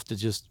still have to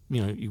just,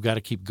 you've got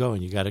to keep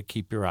going. You got to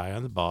keep your eye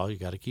on the ball. You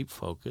got to keep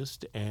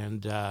focused,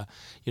 and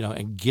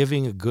and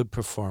giving a good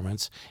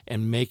performance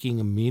and making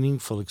a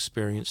meaningful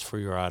experience for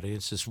your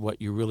audience is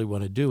what you really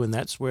want to do, and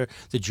that's where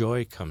the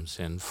joy comes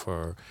in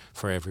for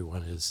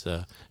everyone who's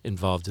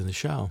involved in the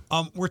show.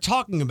 We're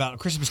talking about A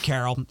Christmas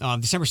Carol,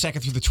 December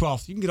 2nd through the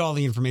 12th. You can get all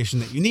the information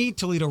that you need,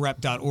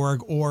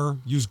 ToledoRep.org, or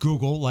use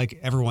Google like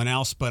everyone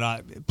else.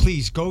 But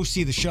please go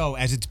see the show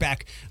as it's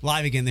back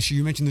live again this year.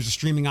 You mentioned there's a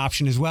streaming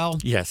option as well.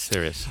 Yes,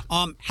 there is.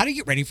 How do you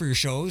get ready for your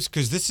shows?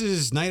 Because this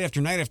is night after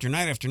night after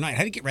night after night.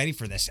 How do you get ready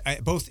for this?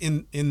 Both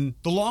in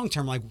the long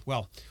term,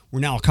 we're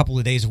now a couple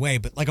of days away,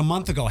 but like a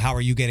month ago, how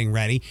are you getting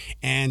ready?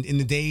 And in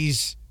the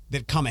days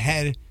that come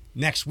ahead,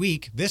 this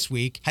week,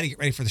 how do you get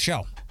ready for the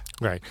show?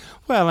 Right.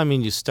 Well, I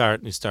mean, you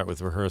start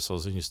with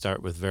rehearsals, and you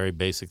start with very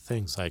basic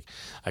things like,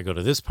 I go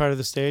to this part of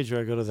the stage, or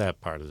I go to that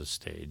part of the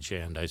stage,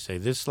 and I say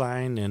this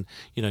line, and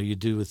you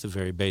do with the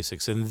very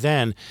basics, and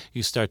then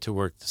you start to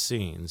work the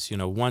scenes.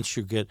 Once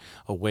you get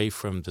away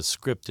from the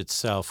script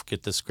itself,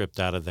 get the script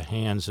out of the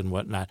hands and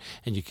whatnot,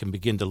 and you can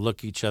begin to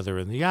look each other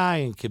in the eye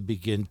and can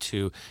begin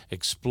to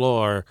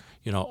explore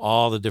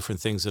all the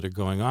different things that are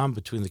going on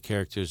between the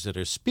characters that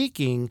are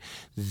speaking.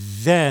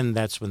 Then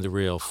that's when the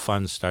real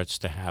fun starts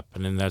to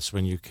happen, and that's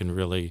when you can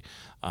really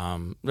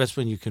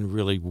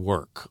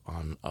work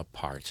on a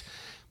part.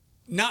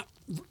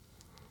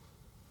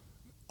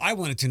 I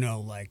wanted to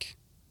know,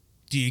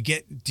 do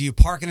you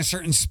park in a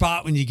certain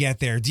spot when you get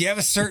there? Do you have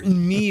a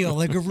certain meal,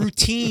 like a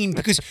routine?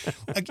 Because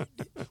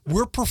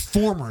We're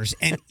performers,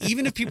 and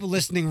even if people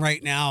listening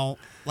right now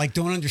like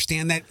don't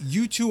understand that,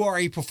 you too are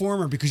a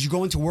performer because you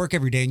go into work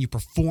every day and you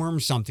perform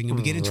something, and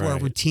we get into our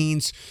Right.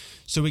 routines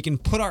so we can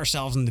put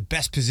ourselves in the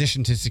best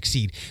position to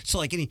succeed. So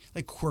like any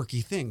like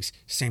quirky things,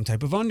 same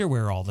type of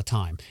underwear all the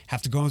time,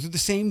 have to go through the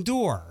same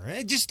door,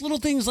 just little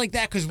things like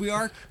that because we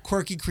are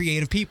quirky,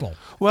 creative people.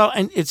 Well,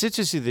 and it's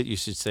interesting that you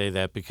should say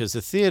that because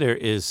the theater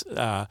is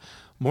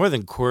more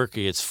than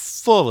quirky. It's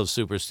full of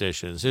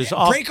superstitions. There's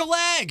Break a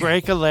leg.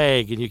 break a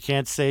leg, and you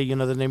can't say,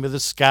 the name of the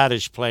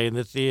Scottish play in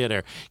the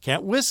theater.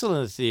 Can't whistle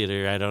in the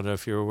theater. I don't know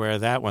if you're aware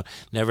of that one.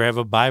 Never have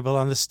a Bible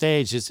on the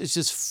stage. It's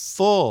just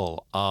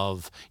full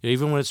of,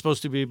 even when it's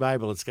supposed to be a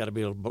Bible, it's got to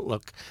be a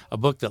book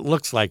that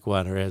looks like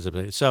one or has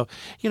a. So,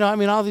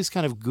 all these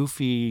kind of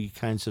goofy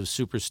kinds of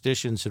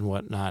superstitions and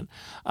whatnot.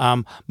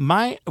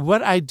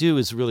 What I do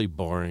is really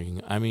boring.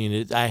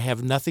 I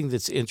have nothing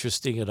that's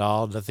interesting at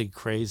all, nothing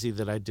crazy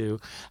that I do.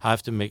 I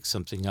have to make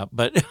something up,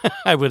 but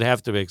I would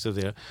have to make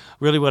something up.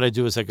 Really, what I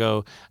do is I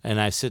go and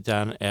I sit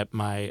down at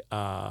my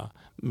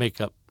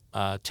makeup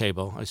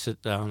table. I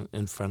sit down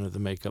in front of the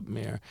makeup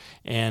mirror,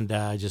 and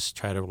I just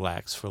try to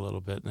relax for a little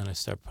bit, and then I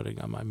start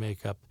putting on my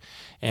makeup.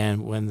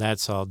 And when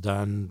that's all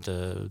done,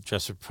 the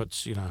dresser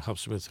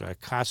helps me with a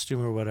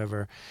costume or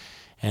whatever.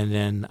 And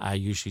then I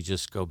usually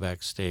just go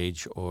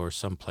backstage or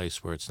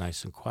someplace where it's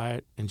nice and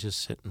quiet and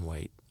just sit and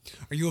wait.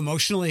 Are you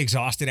emotionally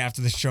exhausted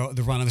after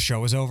the run of the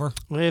show is over?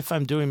 Well, if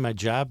I'm doing my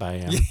job, I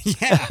am.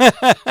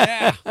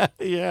 Yeah.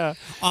 Yeah.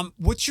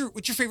 What's your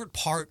favorite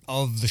part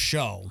of the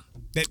show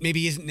that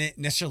maybe isn't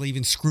necessarily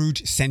even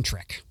Scrooge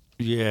centric?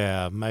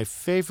 Yeah, my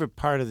favorite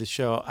part of the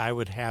show, I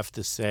would have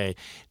to say,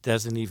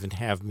 doesn't even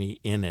have me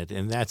in it,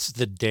 and that's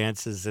the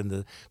dances and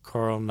the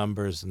choral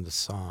numbers and the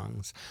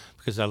songs,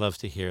 because I love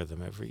to hear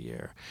them every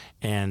year,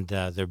 and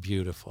they're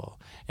beautiful,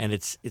 and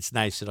it's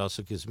nice. It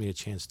also gives me a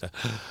chance to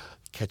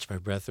catch my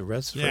breath and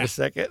rest for a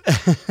second.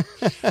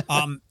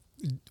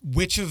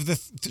 Which of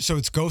so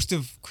it's Ghost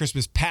of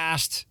Christmas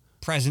Past,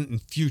 Present,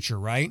 and Future,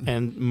 right?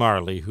 And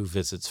Marley, who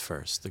visits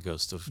first, the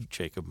ghost of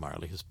Jacob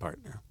Marley, his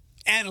partner.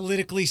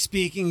 Analytically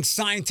speaking,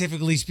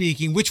 scientifically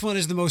speaking, which one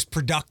is the most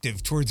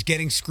productive towards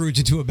getting Scrooge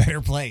into a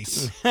better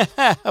place?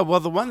 Well,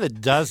 the one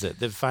that does it,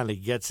 that finally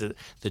gets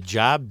the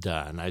job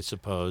done, I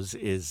suppose,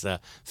 is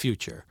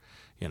Future.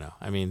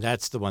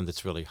 That's the one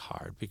that's really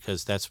hard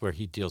because that's where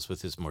he deals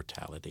with his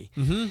mortality.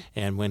 Mm-hmm.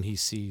 And when he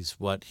sees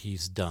what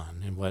he's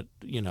done and what,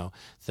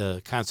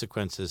 the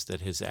consequences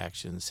that his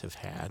actions have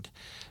had.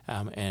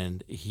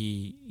 And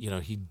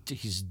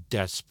he's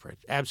desperate,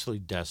 absolutely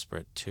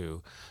desperate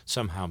to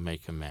somehow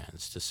make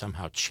amends, to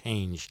somehow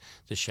change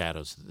the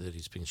shadows that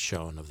he's been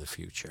shown of the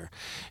future.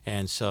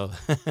 And so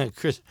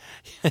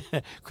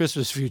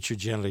Christmas Future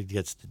generally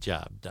gets the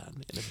job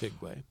done in a big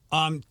way.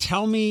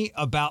 Tell me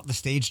about the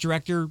stage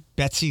director,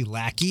 Betsy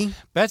Lackey.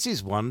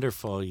 Betsy's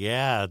wonderful.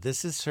 Yeah,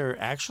 this is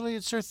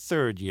it's her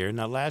third year.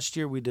 Now, last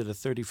year we did a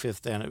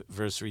 35th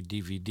anniversary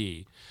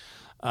DVD.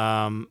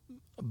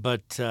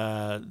 But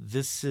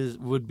this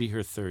would be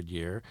her third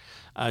year.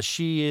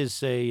 She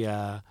is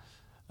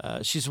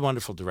she's a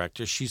wonderful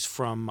director. She's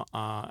from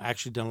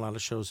actually done a lot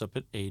of shows up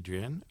at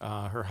Adrian.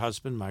 Her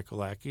husband, Michael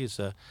Lackey, is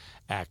a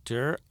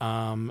actor,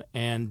 and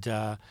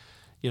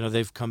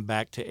they've come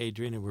back to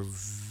Adrian, and we're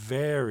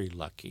very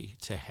lucky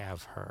to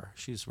have her.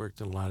 She's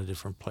worked in a lot of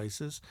different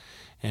places,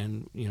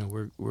 and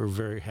we're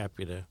very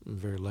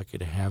lucky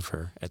to have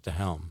her at the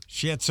helm.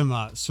 She had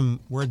some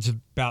words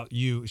about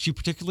you. She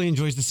particularly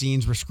enjoys the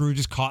scenes where Scrooge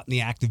is caught in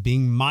the act of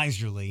being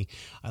miserly.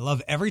 I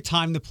love every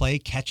time the play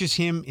catches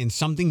him in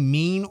something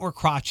mean or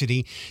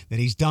crotchety that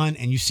he's done,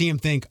 and you see him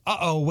think,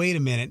 "Uh-oh, wait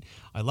a minute."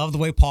 I love the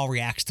way Paul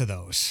reacts to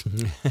those.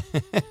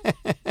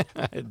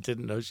 I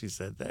didn't know she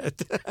said that.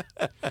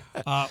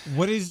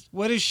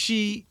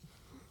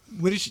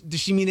 Does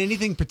she mean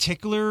anything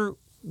particular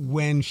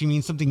when she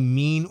means something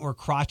mean or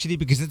crotchety?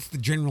 Because it's the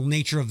general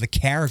nature of the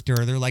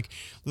character. They're like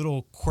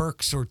little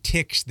quirks or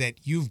ticks that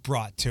you've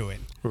brought to it.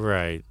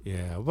 Right,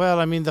 yeah.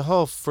 Well, the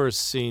whole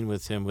first scene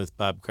with him with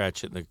Bob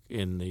Cratchit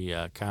in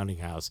the counting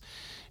house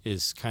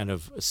is kind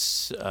of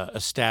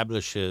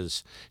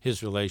establishes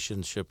his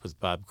relationship with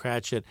Bob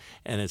Cratchit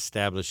and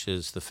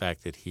establishes the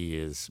fact that he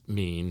is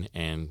mean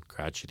and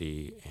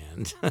crotchety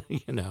and,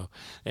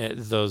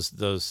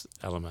 those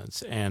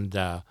elements. And,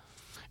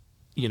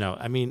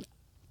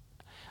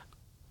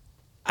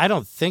 I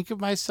don't think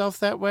of myself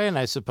that way, and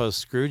I suppose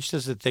Scrooge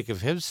doesn't think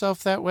of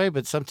himself that way,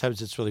 but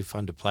sometimes it's really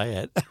fun to play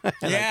it.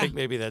 And I think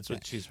maybe that's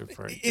what she's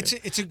referring to.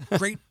 It's a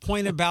great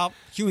point about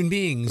human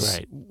beings.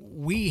 Right.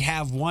 We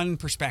have one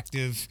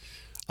perspective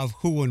of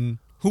who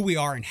we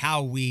are and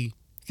how we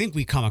think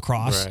we come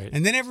across, Right.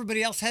 and then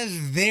everybody else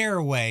has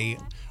their way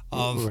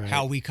of Right.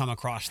 how we come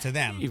across to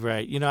them.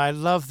 Right. I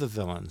love the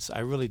villains. I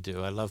really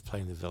do. I love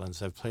playing the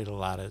villains. I've played a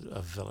lot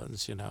of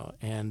villains,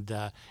 and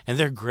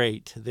they're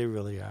great. They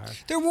really are.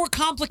 They're more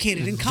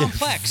complicated and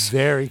complex.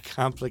 Very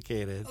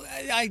complicated.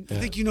 I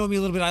think you know me a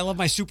little bit. I love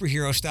my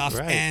superhero stuff,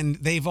 Right. and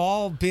they've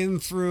all been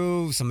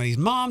through somebody's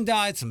mom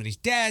died, somebody's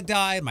dad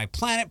died, my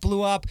planet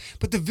blew up,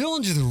 but the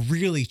villains are the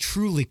really,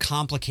 truly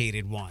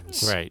complicated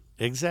ones. Right.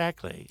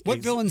 exactly. What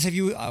villains have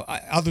you,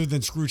 other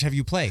than Scrooge, have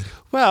you played?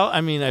 Well,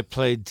 I mean, I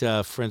played,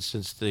 for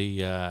instance,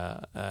 the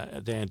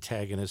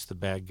antagonist, the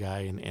bad guy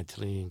in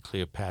Antony and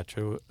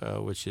Cleopatra,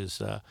 which is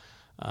the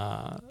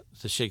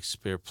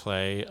Shakespeare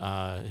play.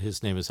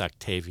 His name is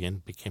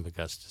Octavian, became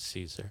Augustus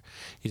Caesar.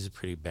 He's a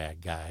pretty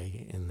bad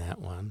guy in that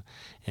one.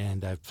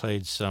 And I've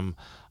played some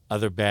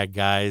other bad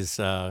guys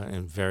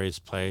in various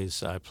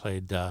plays. I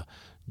played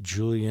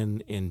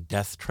Julian in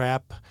Death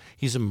Trap.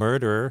 He's a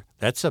murderer.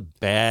 That's a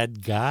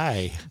bad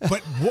guy.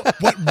 But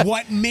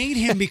what made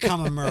him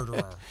become a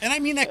murderer? And I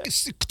mean that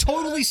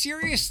totally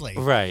seriously.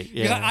 Right,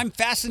 yeah. Because I'm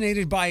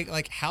fascinated by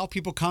like how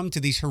people come to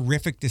these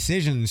horrific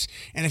decisions.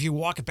 And if you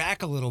walk it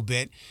back a little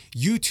bit,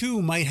 you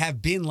too might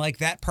have been like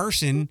that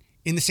person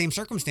in the same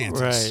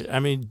circumstances. Right.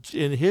 I mean,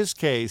 in his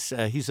case,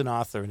 he's an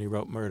author and he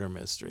wrote murder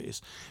mysteries.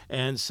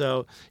 And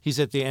so he's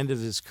at the end of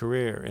his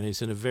career and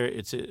he's in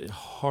it's a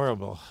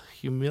horrible,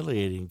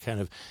 humiliating kind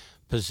of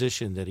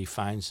position that he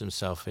finds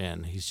himself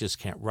in. He just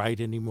can't write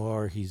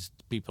anymore.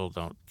 People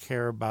don't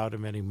care about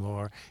him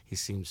anymore. He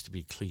seems to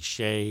be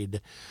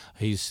cliched.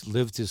 He's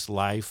lived his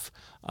life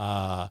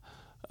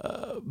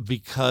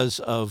because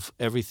of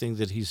everything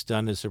that he's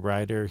done as a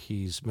writer.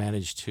 He's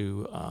managed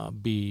to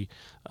be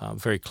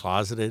very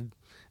closeted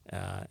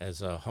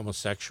as a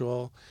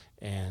homosexual,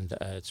 and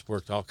it's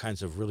worked all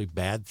kinds of really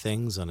bad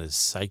things on his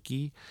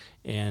psyche.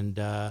 And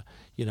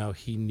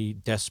he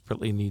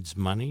desperately needs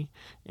money,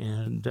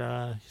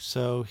 and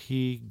so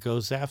he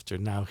goes after.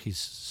 Now he's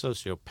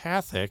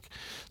sociopathic,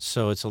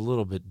 so it's a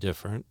little bit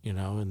different, in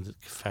the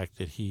fact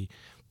that he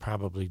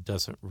probably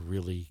doesn't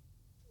really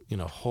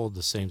hold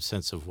the same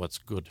sense of what's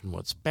good and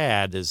what's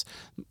bad as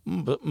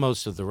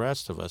most of the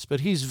rest of us.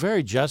 But he's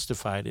very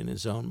justified in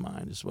his own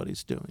mind is what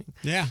he's doing.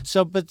 Yeah.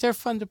 So, but they're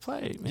fun to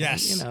play, man.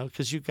 Yes.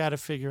 Because you've got to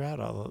figure out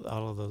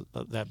all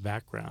of that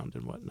background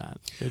and whatnot.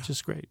 They're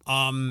just great.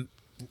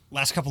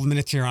 Last couple of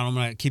minutes here, I'm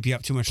going to keep you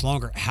up too much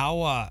longer.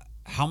 How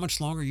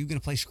much longer are you going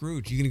to play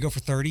Scrooge? You going to go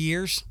for 30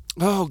 years?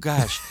 Oh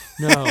gosh,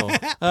 no.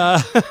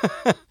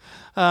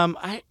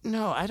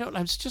 I don't.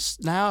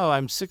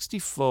 I'm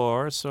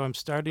 64, so I'm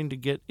starting to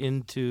get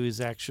into his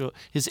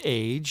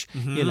age.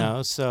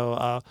 Mm-hmm. So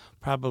I'll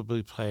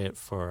probably play it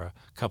for a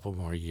couple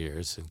more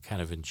years and kind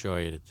of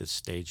enjoy it at this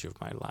stage of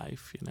my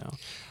life.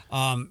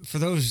 For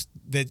those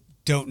that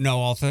don't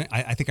know,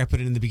 I think I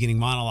put it in the beginning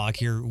monologue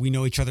here. We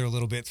know each other a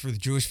little bit through the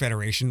Jewish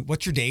Federation.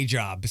 What's your day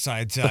job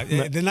besides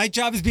the night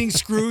job is being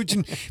Scrooge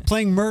and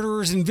playing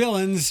murderers and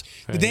villains?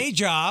 Right. The day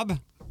job.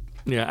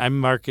 Yeah, I'm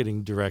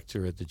marketing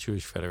director at the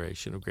Jewish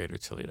Federation of Greater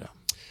Toledo.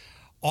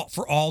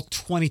 For all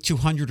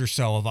 2,200 or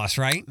so of us,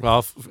 right?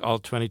 Well, all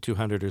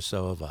 2,200 or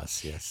so of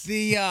us, yes.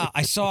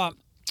 I saw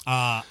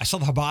the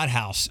Chabad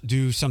House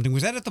do something.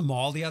 Was that at the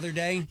mall the other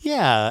day?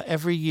 Yeah,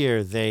 every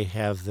year they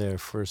have their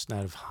first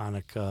night of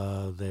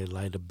Hanukkah. They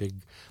light a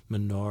big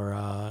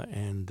menorah,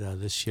 and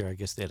this year I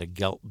guess they had a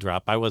gelt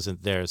drop. I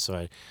wasn't there,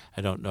 so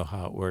I don't know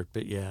how it worked,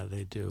 but yeah,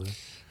 they do.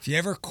 If you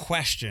ever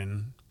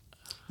question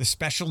the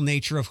special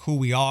nature of who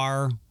we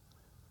are,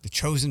 the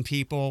chosen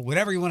people,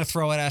 whatever you want to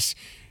throw at us,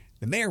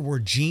 the mayor wore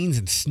jeans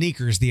and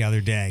sneakers the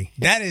other day.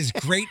 That is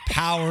great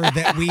power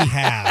that we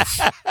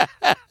have.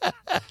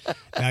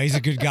 No, he's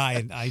a good guy,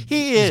 and I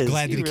was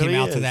glad that he came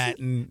out to that.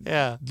 And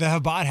the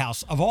Chabad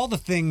House, of all the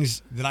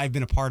things that I've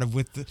been a part of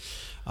with the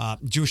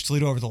Jewish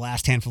Toledo over the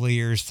last handful of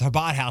years, the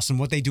Chabad House and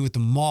what they do at the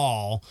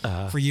mall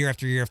for year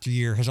after year after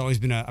year has always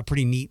been a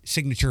pretty neat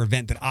signature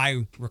event that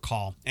I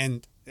recall.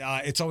 And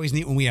it's always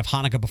neat when we have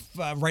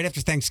Hanukkah right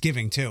after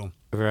Thanksgiving, too.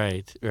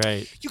 Right.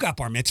 You got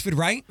bar mitzvahed,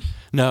 right?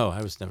 No,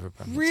 I was never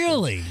bar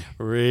mitzvahed.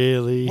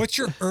 Really? What's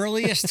your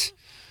earliest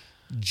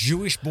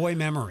Jewish boy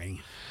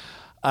memory?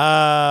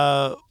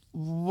 Well,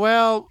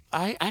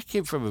 I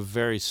came from a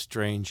very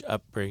strange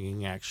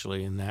upbringing,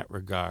 actually, in that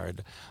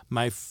regard.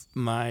 My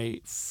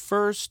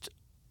first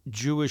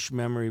Jewish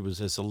memory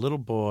was as a little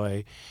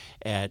boy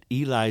at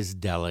Eli's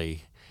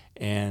Deli.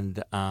 And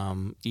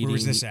eating. Where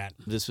was this at?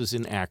 This was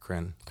in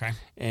Akron. Okay.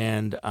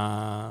 And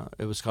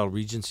it was called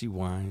Regency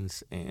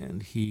Wines,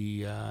 and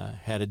he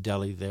had a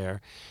deli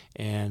there,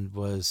 and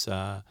was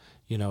it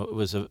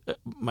was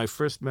my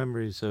first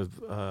memories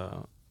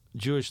of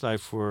Jewish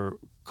life were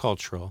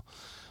cultural.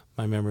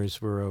 My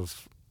memories were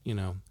of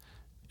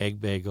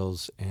egg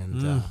bagels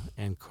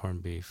and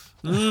corned beef.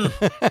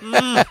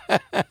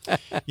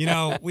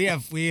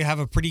 We have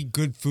a pretty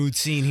good food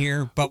scene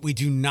here, but we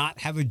do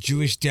not have a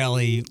Jewish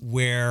deli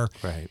where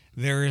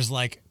there is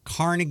like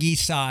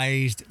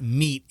Carnegie-sized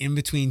meat in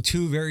between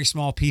two very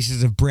small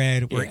pieces of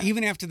bread, where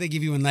even after they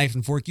give you a knife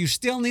and fork, you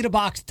still need a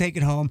box to take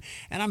it home,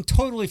 and I'm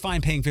totally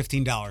fine paying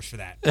 $15 for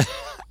that.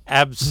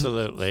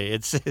 Absolutely.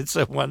 It's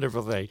a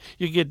wonderful thing.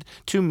 You get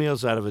 2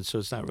 meals out of it, so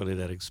it's not really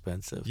that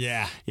expensive.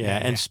 Yeah.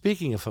 And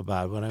speaking of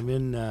Chabad, when I'm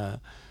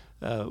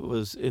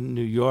was in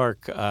New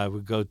York, I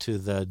would go to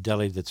the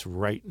deli that's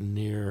right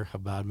near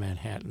Chabad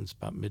Manhattan. It's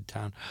about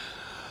Midtown.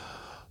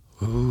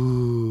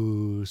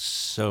 Ooh,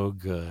 so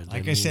good.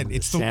 Like I said, the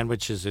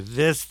sandwiches are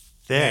this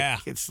thick. Yeah.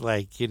 It's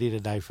like you need a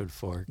knife and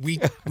fork. We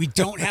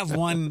don't have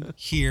one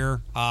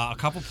here. A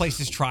couple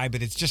places try,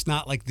 but it's just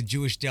not like the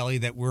Jewish deli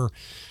that we're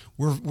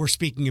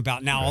speaking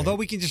about now. Right. Although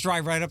we can just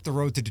drive right up the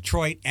road to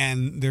Detroit,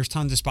 and there's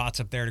tons of spots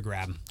up there to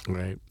grab.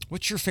 Right.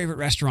 What's your favorite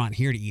restaurant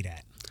here to eat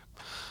at?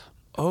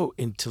 Oh,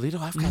 in Toledo,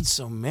 I've got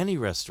so many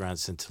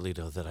restaurants in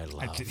Toledo that I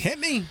love. Hit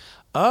me.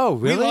 Oh,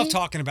 really? We love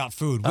talking about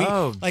food.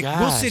 We'll sit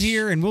gosh.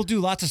 here and we'll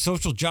do lots of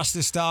social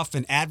justice stuff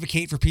and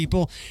advocate for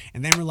people,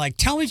 and then we're like,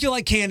 tell me if you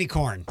like candy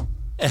corn.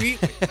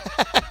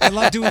 I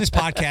love doing this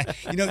podcast.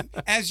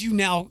 As you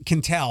now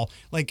can tell,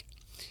 like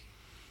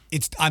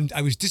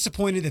I was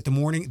disappointed that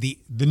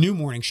the new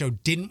morning show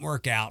didn't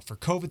work out for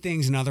COVID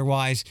things and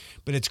otherwise,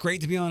 but it's great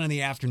to be on in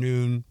the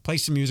afternoon, play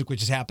some music,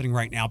 which is happening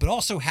right now, but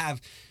also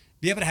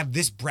be able to have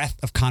this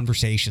breadth of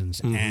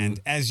conversations. Mm-hmm. And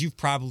as you've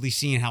probably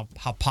seen how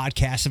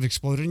podcasts have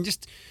exploded and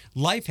just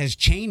life has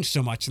changed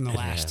so much in the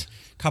last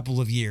couple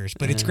of years.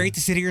 But it's great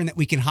to sit here and that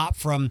we can hop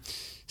from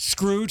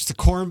Scrooge to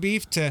corned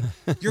beef to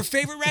your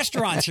favorite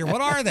restaurants here.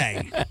 What are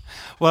they?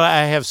 Well,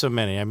 I have so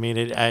many. I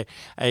mean, I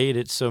eat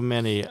at so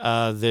many.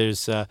 I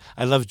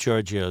love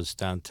Giorgio's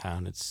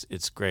downtown.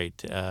 It's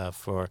great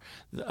for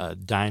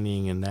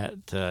dining and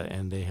that,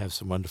 and they have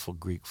some wonderful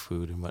Greek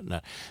food and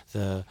whatnot.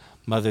 The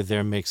mother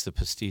there makes the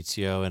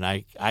pasticcio, and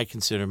I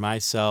consider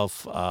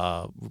myself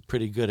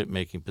pretty good at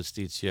making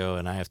pasticcio,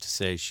 and I have to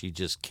say she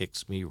just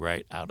kicks me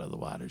right out of the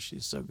water.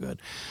 She's so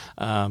good.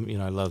 I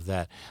love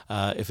that.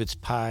 If it's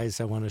pies,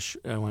 I want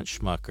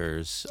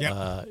Schmuckers.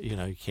 Yep.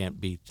 You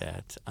can't beat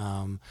that.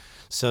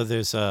 So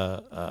there's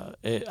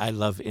I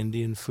love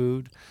Indian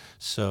food,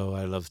 so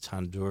I love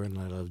tandoor and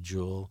I love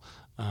jewel.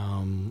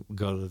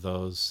 Go to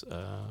those.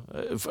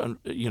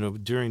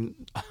 During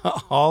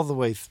all the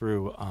way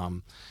through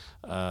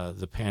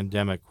the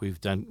pandemic,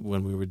 we've done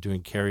when we were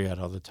doing carryout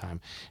all the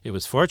time. It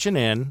was Fortune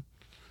Inn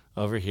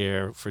over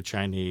here for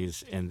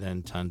Chinese, and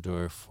then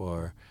tandoor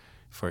for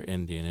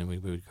Indian, and we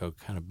would go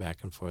kind of back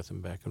and forth.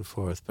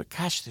 But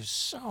gosh, there's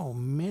so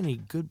many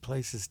good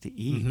places to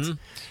eat. Mm-hmm.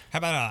 How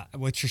about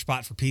what's your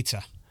spot for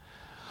pizza?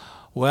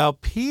 Well,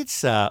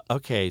 pizza.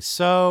 Okay,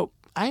 so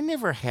I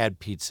never had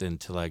pizza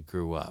until I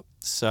grew up.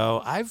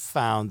 So I've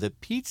found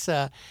that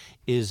pizza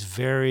is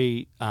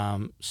very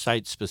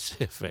site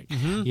specific.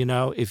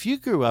 Mm-hmm. If you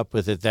grew up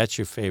with it, that's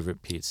your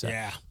favorite pizza.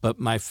 Yeah. But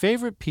my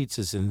favorite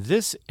pizzas in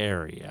this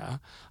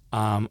area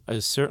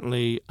is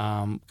certainly,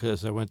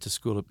 because I went to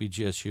school at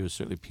BGSU, is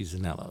certainly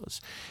Pisanello's.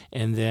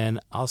 And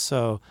then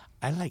also,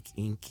 I like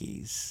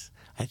Inky's.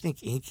 I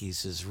think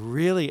Inky's is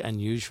really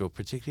unusual,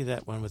 particularly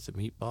that one with the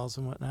meatballs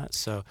and whatnot.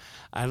 So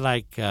I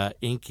like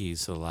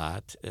Inky's a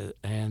lot.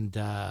 And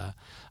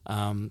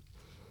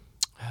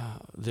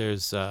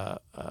there's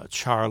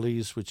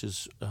Charlie's, which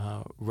is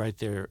right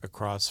there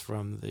across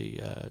from the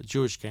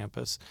Jewish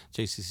campus,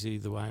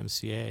 JCC, the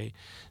YMCA,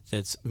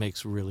 that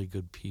makes really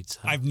good pizza.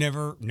 I've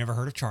never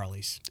heard of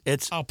Charlie's.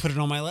 I'll put it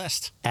on my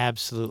list.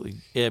 Absolutely.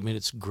 I mean,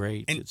 it's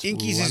great. And it's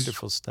Inky's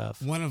wonderful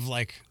stuff. One of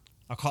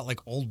I'll call it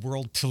old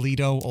world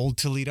Toledo, old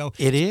Toledo.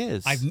 It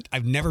is.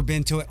 I've never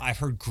been to it. I've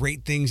heard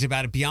great things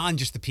about it beyond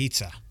just the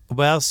pizza.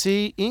 Well,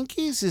 see,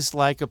 Inky's is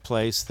like a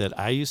place that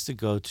I used to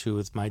go to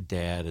with my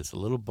dad as a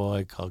little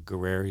boy called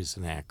Guerreri's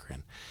in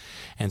Akron.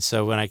 And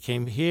so when I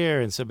came here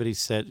and somebody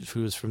said,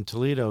 who was from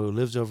Toledo, who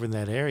lived over in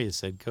that area,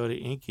 said, go to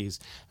Inky's,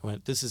 I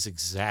went, this is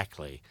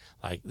exactly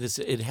like this.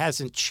 It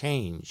hasn't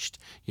changed,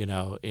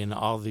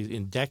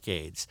 in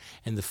decades.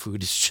 And the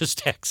food is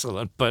just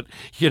excellent. But,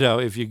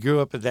 if you grew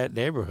up in that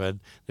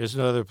neighborhood, there's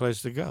no other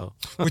place to go.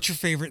 What's your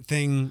favorite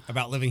thing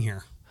about living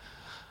here?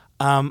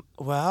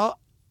 Well,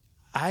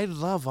 I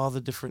love all the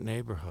different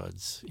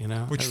neighborhoods,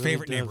 What's your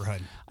favorite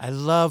neighborhood? I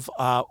love,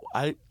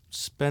 I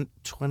spent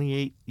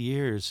 28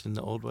 years in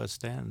the Old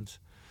West End.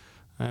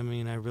 I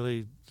mean,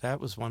 that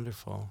was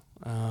wonderful.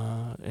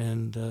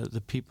 And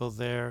the people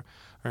there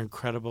are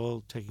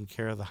incredible, taking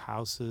care of the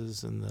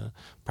houses and the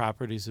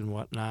properties and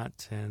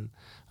whatnot. And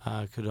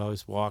could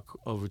always walk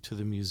over to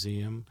the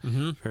museum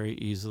very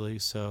easily.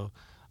 So,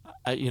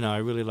 I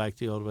really like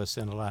the Old West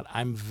End a lot.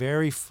 I'm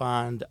very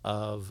fond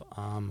of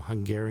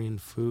Hungarian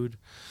food.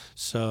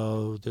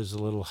 So there's a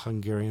little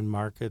Hungarian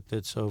market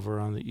that's over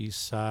on the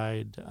east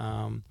side,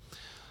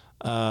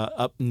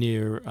 up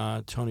near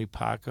Tony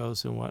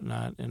Paco's and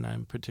whatnot, and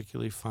I'm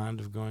particularly fond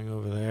of going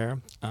over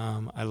there.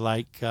 I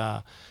like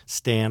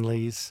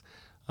Stanley's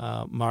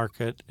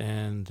market,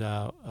 and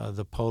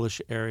the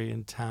Polish area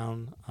in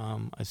town,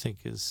 I think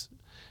is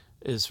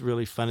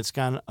really fun. It's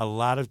gotten a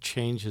lot of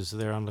changes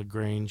there on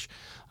LaGrange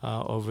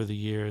over the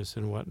years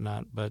and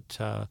whatnot,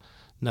 but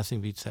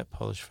nothing beats that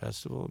Polish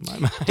festival in my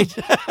mind.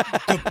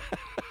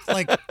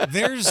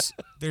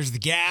 There's the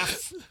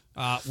Gaff,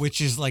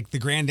 which is like the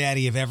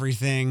granddaddy of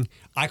everything.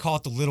 I call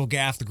it the Little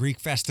Gaff, the Greek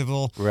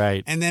festival.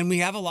 Right. And then we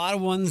have a lot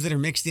of ones that are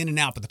mixed in and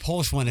out, but the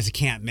Polish one is a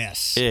can't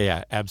miss.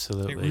 Yeah,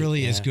 absolutely. It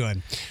really is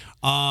good.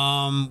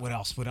 What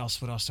else do I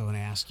want to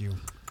ask you?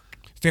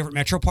 Favorite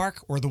Metro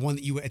Park or the one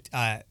that you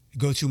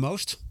go to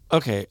most?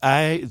 Okay,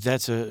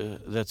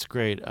 that's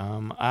great.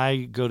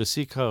 I go to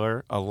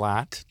Seacolor a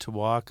lot to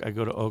walk. I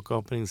go to Oak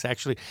openings.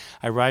 Actually,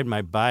 I ride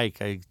my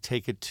bike. I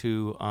take it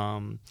to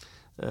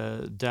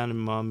down in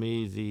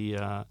Maumee,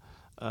 the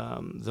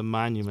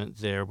monument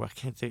there. Well, I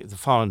can't think, the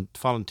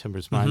Fallen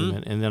Timbers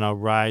Monument, and then I'll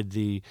ride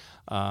the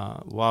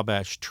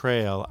Wabash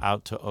Trail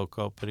out to Oak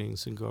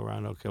openings and go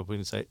around Oak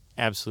openings. I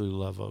absolutely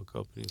love Oak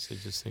openings. I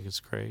just think it's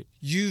great.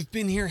 You've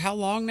been here how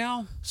long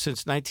now?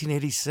 Since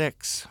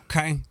 1986.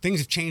 Okay, things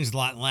have changed a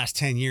lot in the last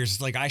 10 years.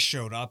 It's like I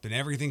showed up and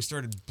everything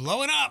started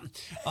blowing up.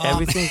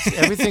 Everything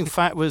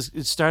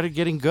it started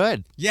getting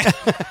good. Yeah,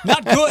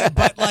 not good,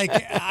 but like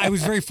I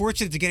was very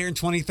fortunate to get here in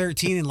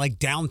 2013, and like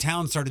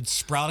downtown started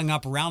sprouting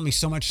up around me,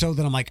 so much so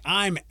that I'm like,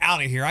 I'm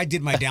out of here. I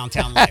did my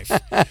downtown life.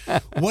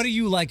 What do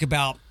you like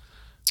about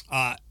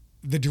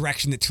the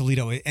direction that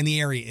Toledo and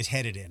the area is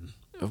headed in?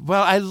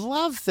 Well, I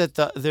love that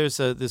there's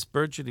this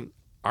burgeoning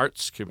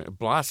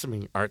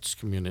blossoming arts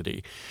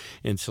community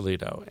in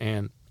Toledo,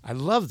 and I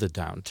love the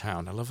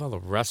downtown. I love all the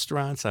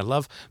restaurants. I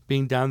love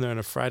being down there on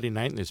a Friday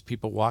night and there's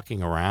people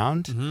walking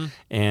around.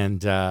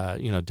 And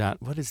down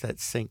what is that,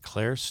 St.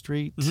 Clair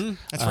Street?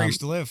 That's where I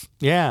used to live.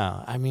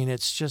 Yeah, I mean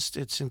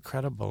it's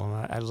incredible,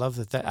 and I love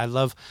that. I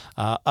love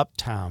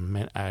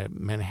Uptown,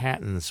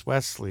 Manhattan's,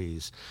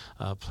 Wesley's,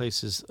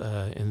 places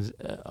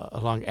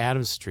along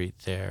Adams Street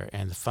there,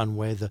 and the fun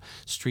way the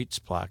streets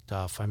blocked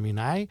off. I mean,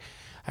 I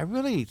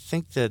really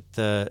think that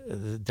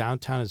the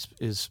downtown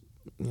is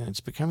it's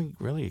becoming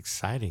really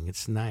exciting.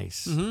 It's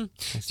nice. Do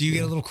you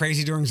get a little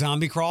crazy during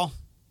Zombie Crawl?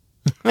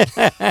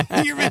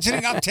 You're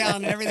mentioning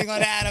Uptown and everything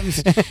on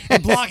Adams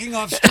and blocking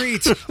off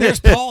streets. There's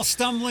Paul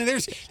stumbling.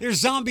 There's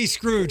Zombie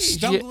Scrooge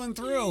stumbling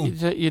through.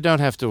 You don't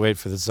have to wait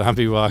for the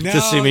zombie walk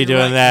to see me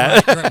doing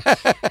that.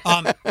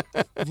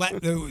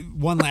 Right.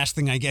 One last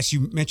thing, I guess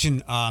you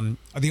mentioned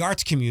the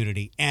arts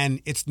community,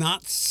 and it's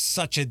not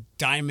such a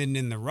diamond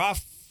in the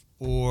rough,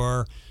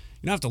 or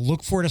you don't have to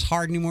look for it as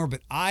hard anymore.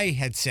 But I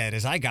had said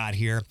as I got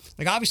here,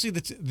 like obviously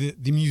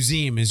the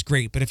museum is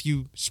great, but if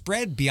you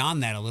spread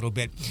beyond that a little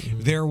bit,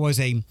 there was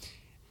a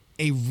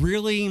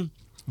really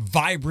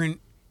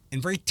vibrant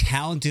and very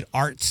talented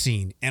art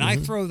scene, and I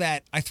throw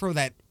that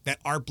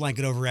art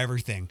blanket over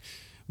everything.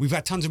 We've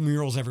got tons of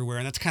murals everywhere,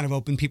 and that's kind of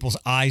opened people's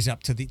eyes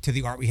up to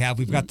the art we have.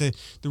 We've got the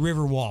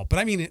River Wall, but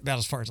I mean about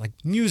as far as like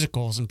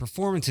musicals and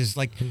performances.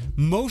 Like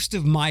most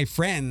of my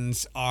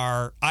friends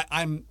are,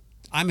 I'm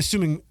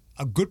assuming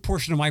a good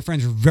portion of my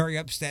friends are very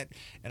upset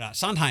at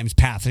Sondheim's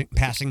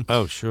passing.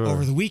 Oh, sure.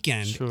 Over the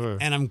weekend. Sure.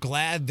 And I'm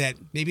glad that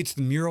maybe it's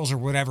the murals or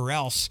whatever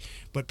else,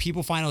 but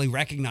people finally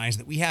recognize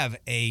that we have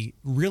a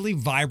really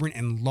vibrant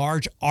and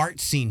large art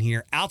scene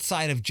here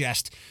outside of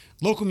just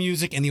local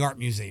music and the art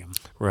museum.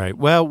 Right.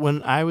 Well,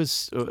 when I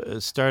was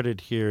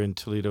started here in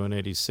Toledo in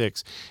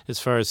 '86, as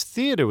far as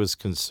theater was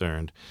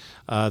concerned,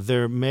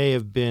 there may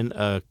have been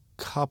a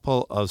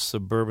couple of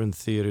suburban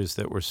theaters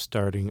that were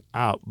starting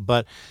out,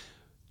 but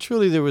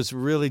truly, there was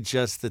really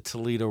just the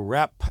Toledo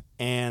Rep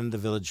and the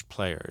Village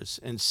Players.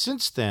 And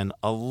since then,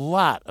 a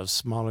lot of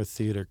smaller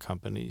theater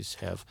companies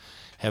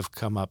have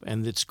come up.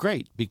 And it's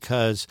great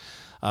because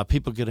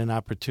people get an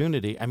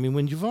opportunity. I mean,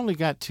 when you've only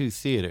got two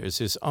theaters,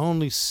 there's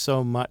only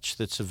so much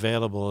that's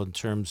available in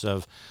terms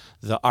of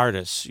the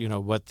artists,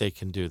 what they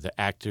can do, the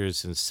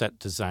actors and set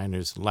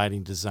designers,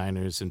 lighting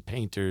designers and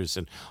painters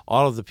and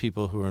all of the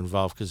people who are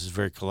involved, because it's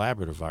very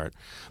collaborative art.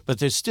 But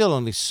there's still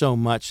only so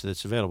much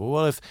that's available.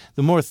 Well, if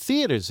the more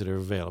theaters that are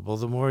available,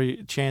 the more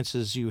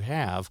chances you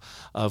have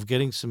of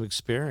getting some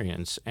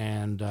experience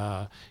and,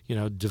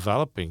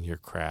 developing your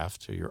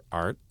craft or your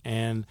art.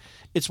 And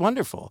it's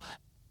wonderful.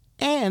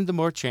 And the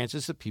more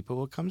chances that people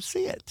will come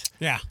see it.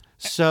 Yeah.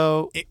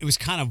 So it was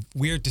kind of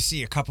weird to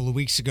see a couple of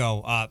weeks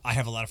ago. I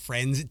have a lot of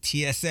friends at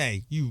TSA.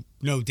 You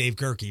know Dave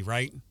Gerke,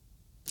 right?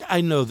 I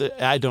know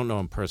that. I don't know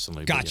him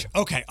personally. Gotcha.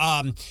 Yeah. Okay.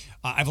 I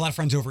have a lot of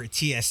friends over at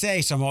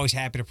TSA, so I'm always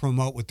happy to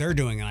promote what they're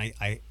doing. And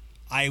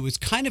I was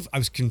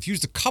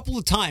confused a couple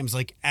of times,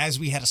 like as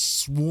we had a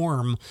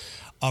swarm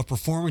of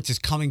performances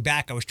coming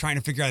back. I was trying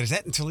to figure out, is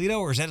that in Toledo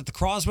or is that at the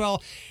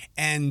Croswell?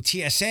 And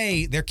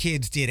TSA, their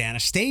kids did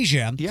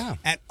Anastasia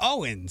at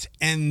Owens.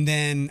 And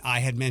then I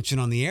had mentioned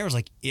on the air, I was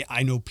like,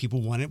 I know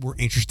people were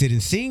interested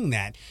in seeing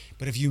that.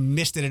 But if you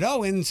missed it at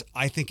Owens,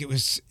 I think it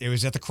was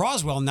at the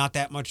Croswell not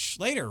that much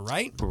later,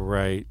 right?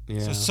 Right,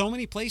 yeah. So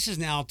many places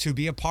now to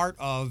be a part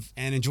of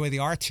and enjoy the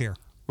arts here.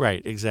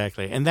 Right,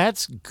 exactly. And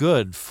that's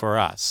good for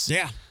us.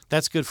 Yeah.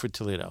 That's good for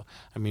Toledo.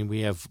 I mean,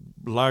 we have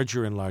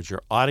larger and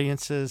larger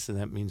audiences, and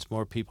that means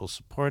more people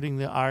supporting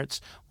the arts,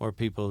 more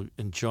people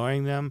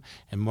enjoying them,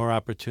 and more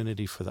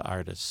opportunity for the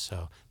artists.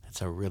 So that's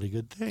a really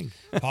good thing.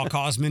 Paul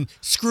Causman,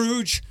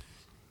 Scrooge,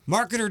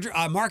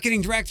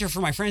 marketing director for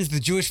my friends at the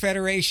Jewish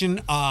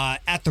Federation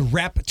at the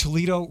Rep,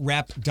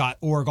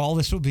 ToledoRep.org. All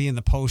this will be in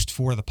the post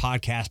for the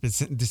podcast, but it's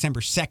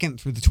December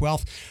 2nd through the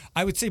 12th.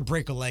 I would say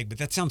break a leg, but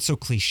that sounds so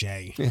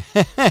cliche.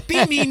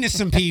 Be mean to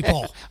some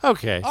people.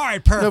 Okay. All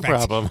right, perfect. No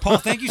problem. Paul,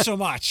 thank you so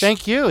much.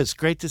 Thank you. It's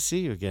great to see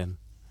you again.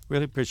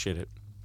 Really appreciate it.